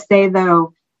want to say,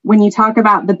 though, when you talk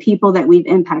about the people that we've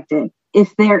impacted,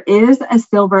 if there is a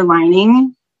silver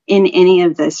lining in any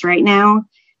of this right now,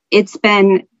 it's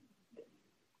been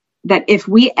that if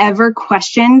we ever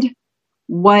questioned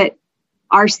what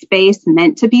our space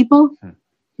meant to people,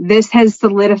 this has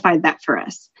solidified that for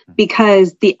us,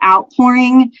 because the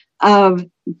outpouring of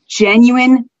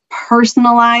genuine,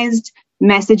 personalized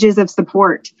messages of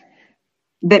support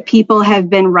that people have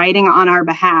been writing on our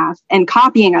behalf and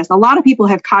copying us. A lot of people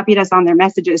have copied us on their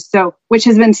messages, so which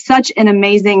has been such an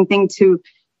amazing thing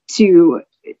to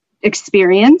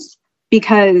experience,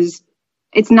 because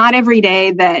it's not every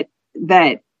day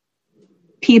that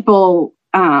people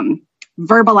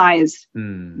verbalize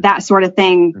that sort of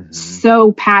thing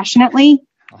so passionately.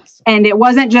 Awesome. And it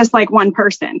wasn't just like one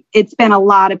person. It's been a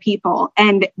lot of people,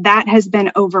 and that has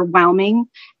been overwhelming,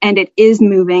 and it is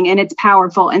moving, and it's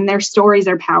powerful, and their stories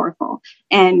are powerful.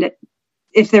 And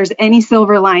if there's any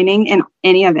silver lining in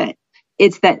any of it,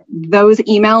 it's that those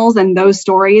emails and those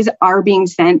stories are being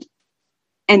sent,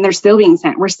 and they're still being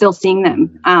sent. We're still seeing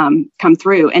them come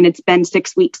through, and it's been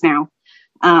 6 weeks now.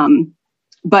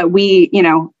 But we've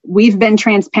been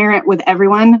transparent with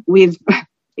everyone.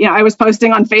 I was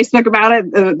posting on Facebook about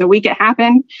it the week it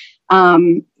happened.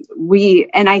 And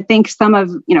I think some of,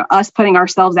 us putting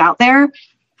ourselves out there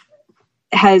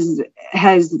has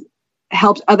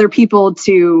helped other people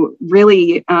to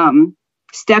really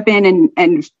step in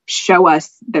and show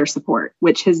us their support,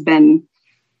 which has been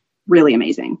really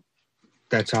amazing.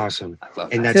 That's awesome. I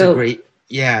love and that.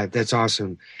 That's that's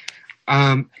awesome.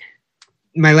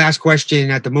 My last question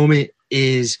at the moment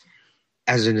is,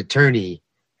 as an attorney,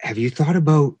 have you thought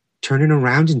about turning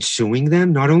around and suing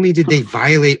them? Not only did they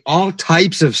violate all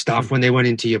types of stuff when they went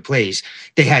into your place,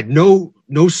 they had no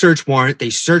search warrant. They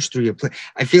searched through your place.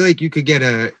 I feel like you could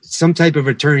get some type of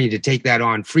attorney to take that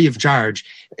on free of charge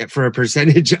for a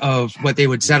percentage of what they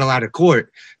would settle out of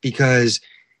court, because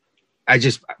I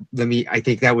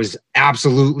think that was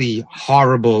absolutely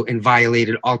horrible and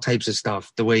violated all types of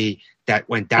stuff the way that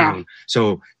went down. Yeah.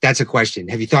 So that's a question.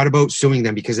 Have you thought about suing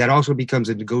them? Because that also becomes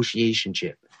a negotiation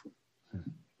chip.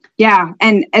 Yeah.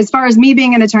 And as far as me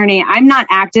being an attorney, I'm not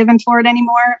active in Florida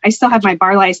anymore. I still have my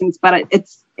bar license, but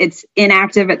it's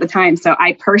inactive at the time. So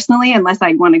I personally, unless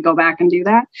I want to go back and do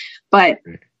that, but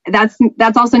that's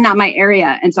also not my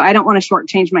area. And so I don't want to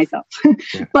shortchange myself.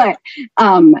 Yeah. But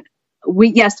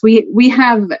we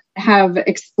have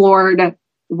explored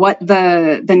what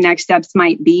the next steps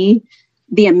might be.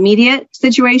 The immediate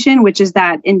situation, which is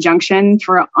that injunction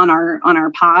on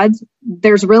our pods,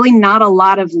 there's really not a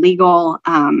lot of legal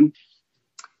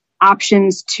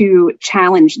options to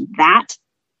challenge that.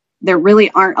 There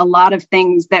really aren't a lot of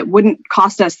things that wouldn't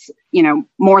cost us,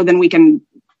 more than we can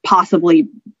possibly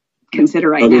consider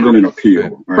right now. Other than an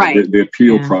appeal, right? The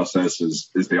appeal process is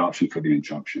the option for the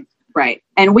injunction. Right.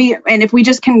 And if we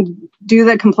just can do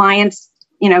the compliance,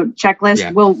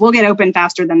 checklist, we'll get open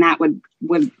faster than that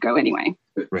would go anyway.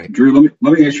 Right. Drew,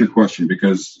 let me ask you a question,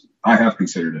 because I have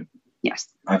considered it. Yes.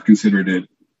 I've considered it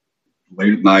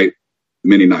late at night,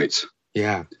 many nights.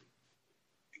 Yeah.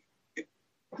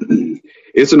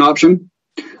 It's an option,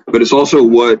 but it's also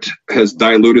what has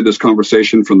diluted this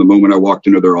conversation from the moment I walked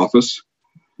into their office.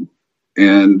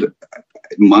 And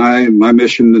my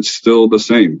mission is still the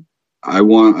same.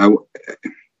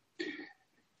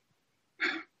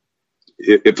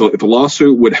 If a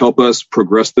lawsuit would help us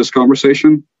progress this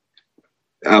conversation,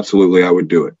 absolutely, I would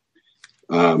do it.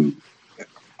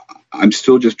 I'm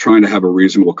still just trying to have a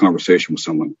reasonable conversation with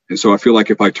someone. And so I feel like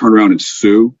if I turn around and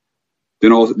sue,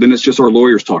 then it's just our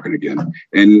lawyers talking again.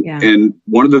 And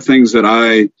one of the things that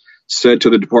I said to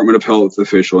the Department of Health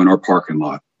official in our parking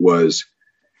lot was,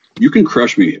 you can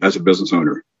crush me as a business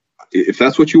owner. If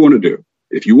that's what you want to do,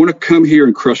 if you want to come here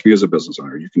and crush me as a business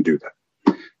owner, you can do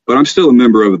that. But I'm still a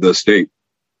member of the state.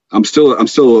 I'm still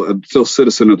a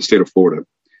citizen of the state of Florida.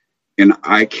 And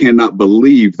I cannot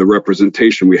believe the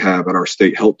representation we have at our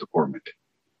state health department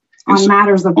on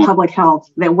matters of public health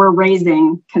that we're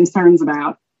raising concerns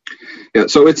about. Yeah,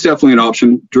 so it's definitely an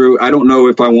option, Drew. I don't know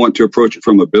if I want to approach it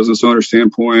from a business owner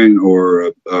standpoint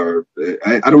or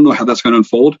I don't know how that's going to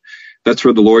unfold. That's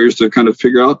for the lawyers to kind of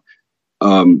figure out.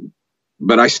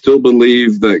 But I still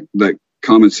believe that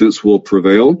common sense will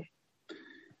prevail.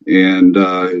 And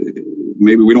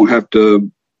maybe we don't have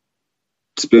to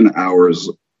spend hours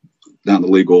down the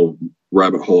legal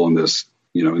rabbit hole on this,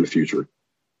 in the future.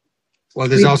 Well,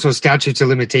 there's also statutes of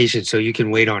limitations, so you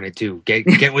can wait on it too.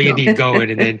 Get what you need going,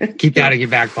 and then keep that in your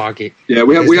back pocket. Yeah,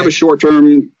 we have a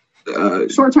short-term plan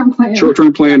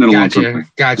and a long-term plan.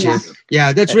 Gotcha.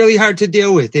 Yeah, that's really hard to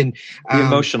deal with, and the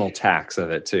emotional tax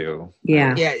of it too.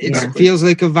 Yeah, it feels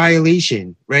like a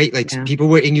violation, right? Like people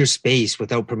were in your space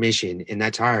without permission, and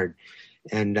that's hard.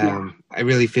 And I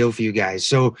really feel for you guys.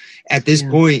 So at this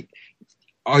point,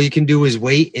 all you can do is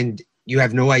wait, and you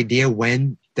have no idea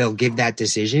when they'll give that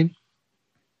decision.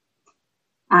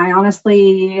 I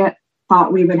honestly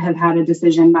thought we would have had a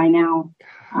decision by now.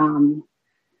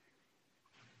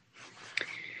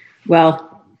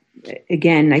 Well,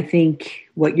 again, I think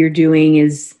what you're doing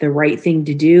is the right thing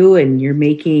to do, and you're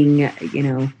making,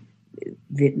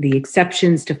 the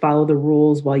exceptions to follow the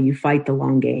rules while you fight the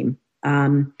long game.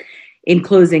 In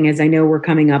closing, as I know we're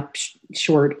coming up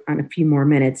short on a few more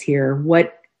minutes here,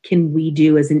 what can we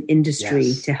do as an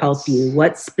industry to help you?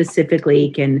 What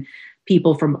specifically can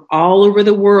people from all over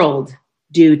the world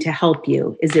do to help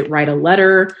you? Is it write a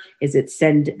letter? Is it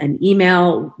send an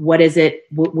email? What is it?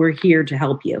 We're here to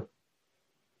help you.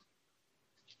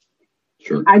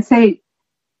 Sure. I'd say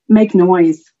make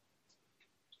noise.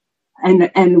 And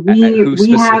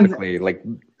we have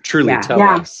truly tell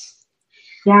us.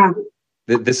 Yeah.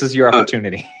 This is your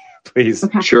opportunity. Please.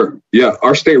 Okay. Sure. Yeah.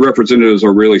 Our state representatives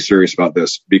are really serious about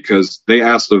this because they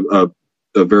asked a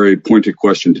very pointed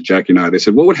question to Jackie and I. They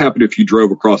said, what would happen if you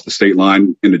drove across the state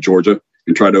line into Georgia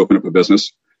and tried to open up a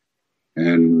business?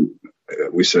 And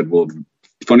we said, well,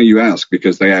 funny you ask,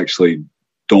 because they actually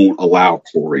don't allow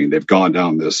chlorine. They've gone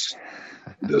down this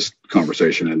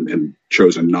conversation and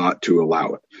chosen not to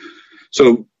allow it.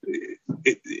 So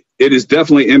it is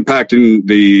definitely impacting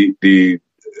the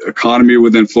economy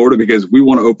within Florida because we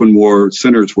want to open more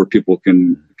centers where people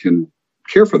can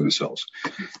care for themselves.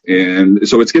 And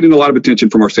so it's getting a lot of attention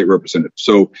from our state representatives.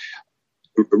 So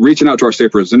reaching out to our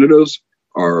state representatives,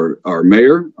 our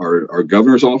mayor, our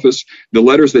governor's office, the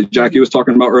letters that Jackie was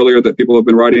talking about earlier that people have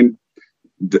been writing,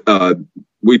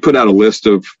 we put out a list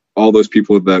of all those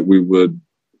people that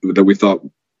we thought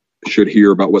should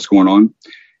hear about what's going on.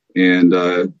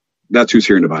 And that's who's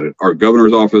hearing about it. Our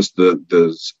governor's office,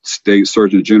 the state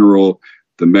surgeon general,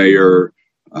 the mayor,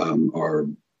 our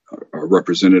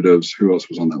representatives. Who else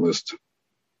was on that list?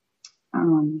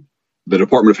 The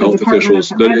Department of Health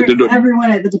officials.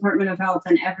 Everyone at the Department of Health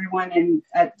and everyone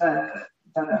at the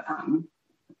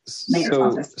mayor's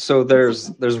office. So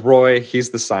there's Roy. He's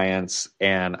the science,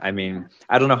 and I mean,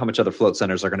 I don't know how much other float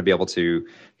centers are going to be able to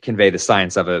convey the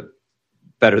science of it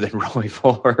better than Roy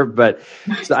for, but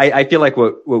so I feel like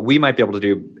what we might be able to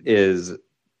do is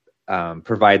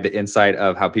provide the insight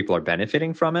of how people are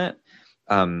benefiting from it.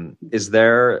 Who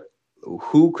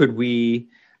could we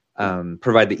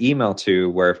provide the email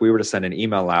to where if we were to send an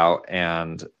email out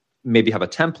and maybe have a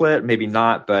template, maybe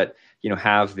not, but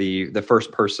have the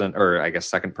first person or I guess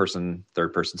second person,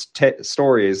 third person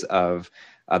stories of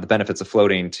the benefits of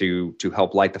floating to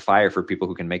help light the fire for people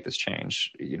who can make this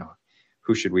change.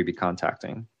 Who should we be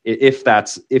contacting if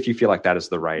you feel like that is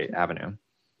the right avenue?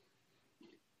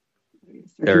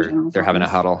 They're having a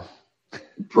huddle.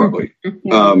 Probably.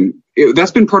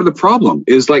 That's been part of the problem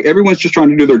is like everyone's just trying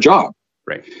to do their job.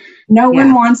 Right. No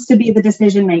one wants to be the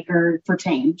decision maker for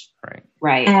change.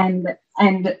 Right. And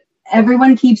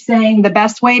everyone keeps saying the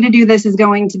best way to do this is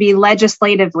going to be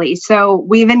legislatively. So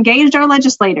we've engaged our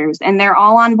legislators and they're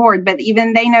all on board, but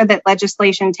even they know that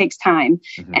legislation takes time.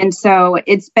 Mm-hmm. And so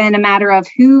it's been a matter of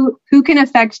who can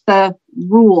affect the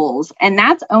rules, and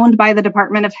that's owned by the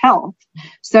Department of Health.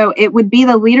 So it would be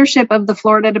the leadership of the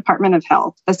Florida Department of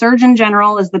Health. The Surgeon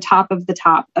General is the top of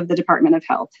the Department of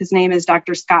Health. His name is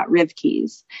Dr. Scott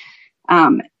Rivkees.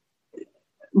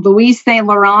 Louise St.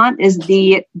 Laurent is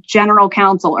the general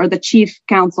counsel or the chief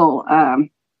counsel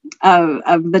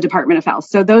of the Department of Health.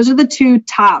 So those are the two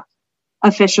top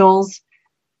officials.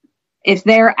 If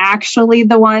they're actually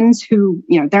the ones who,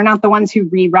 they're not the ones who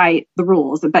rewrite the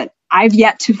rules, but I've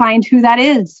yet to find who that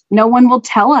is. No one will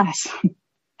tell us.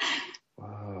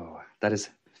 Whoa, that is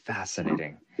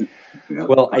fascinating. Yeah.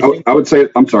 Well, I would say,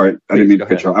 I'm sorry, I didn't mean to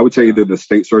cut you off. I would say either the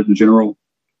state surgeon general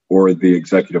or the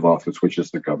executive office, which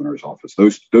is the governor's office.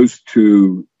 Those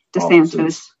two. DeSantis.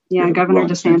 Offices, Governor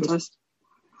DeSantis.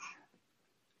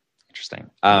 Interesting.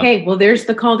 Okay, well, there's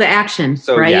the call to action.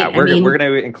 So right? yeah, we're going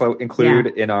to include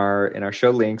in our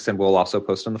show links, and we'll also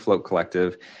post on the Float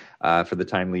Collective for the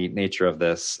timely nature of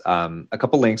this. A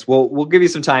couple links. We'll give you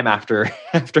some time after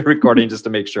recording just to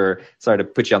make sure. Sorry to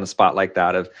put you on the spot like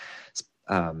that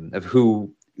of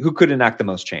who could enact the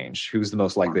most change, who's the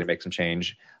most likely to make some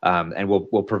change, and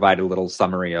we'll provide a little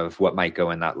summary of what might go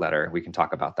in that letter. We can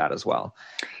talk about that as well.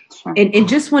 Sure. And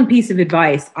just one piece of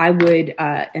advice, I would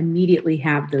immediately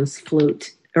have those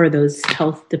those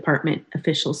health department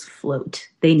officials float.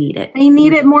 They need it. They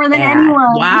need it more than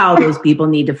anyone. Wow, those people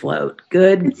need to float.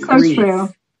 Good it's grief. So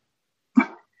true.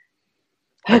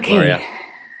 Okay. Gloria.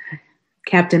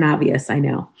 Captain Obvious, I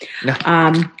know.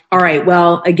 All right.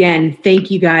 Well, again,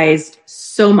 thank you guys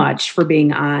so much for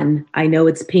being on. I know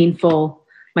it's painful.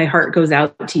 My heart goes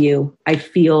out to you. I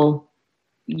feel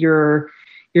your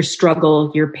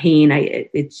struggle, your pain.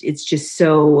 It's just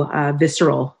so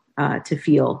visceral to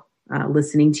feel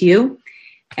listening to you.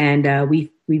 And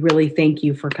we really thank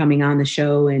you for coming on the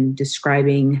show and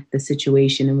describing the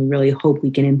situation. And we really hope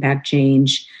we can impact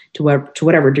change to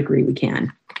whatever degree we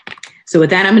can. So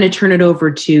with that, I'm going to turn it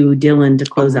over to Dylan to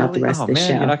close out the rest of the show.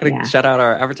 You're not going to shout out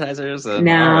our advertisers? No. All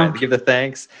right, give the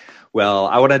thanks. Well,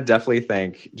 I want to definitely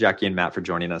thank Jackie and Matt for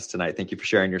joining us tonight. Thank you for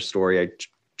sharing your story. I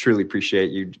truly appreciate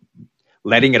you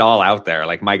letting it all out there.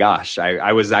 Like, my gosh,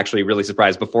 I was actually really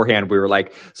surprised beforehand. We were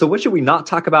like, so what should we not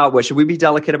talk about? What should we be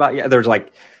delicate about? Yeah, there's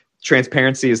like,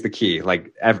 transparency is the key.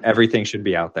 Like everything should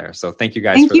be out there. So thank you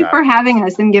guys Thank you for having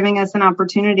us and giving us an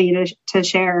opportunity to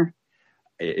share.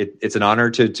 It's an honor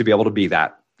to be able to be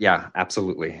that. Yeah,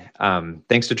 absolutely.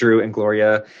 Thanks to Drew and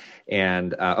Gloria.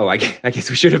 And I guess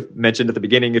we should have mentioned at the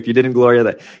beginning, if you didn't, Gloria,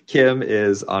 that Kim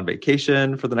is on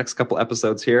vacation for the next couple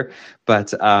episodes here.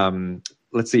 But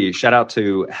let's see. Shout out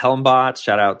to Helmbot.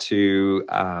 Shout out to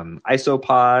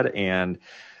Isopod and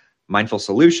Mindful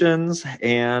Solutions.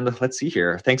 And let's see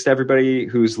here. Thanks to everybody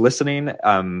who's listening.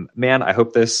 Man, I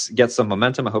hope this gets some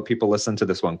momentum. I hope people listen to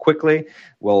this one quickly.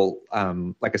 We'll,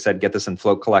 like I said, get this in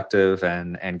Float Collective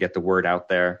and get the word out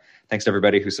there. Thanks to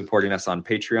everybody who's supporting us on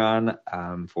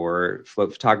Patreon for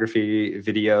float photography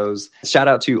videos. Shout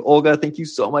out to Olga. Thank you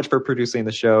so much for producing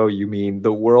the show. You mean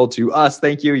the world to us.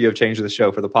 Thank you. You have changed the show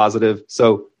for the positive.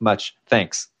 So much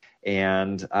thanks.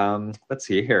 And let's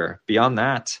see here. Beyond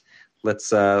that,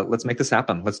 let's make this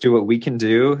happen. Let's do what we can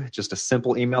do. Just a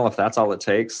simple email, if that's all it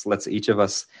takes. Let's each of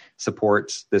us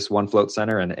support this one float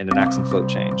center and enact some float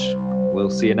change. We'll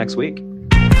see you next week.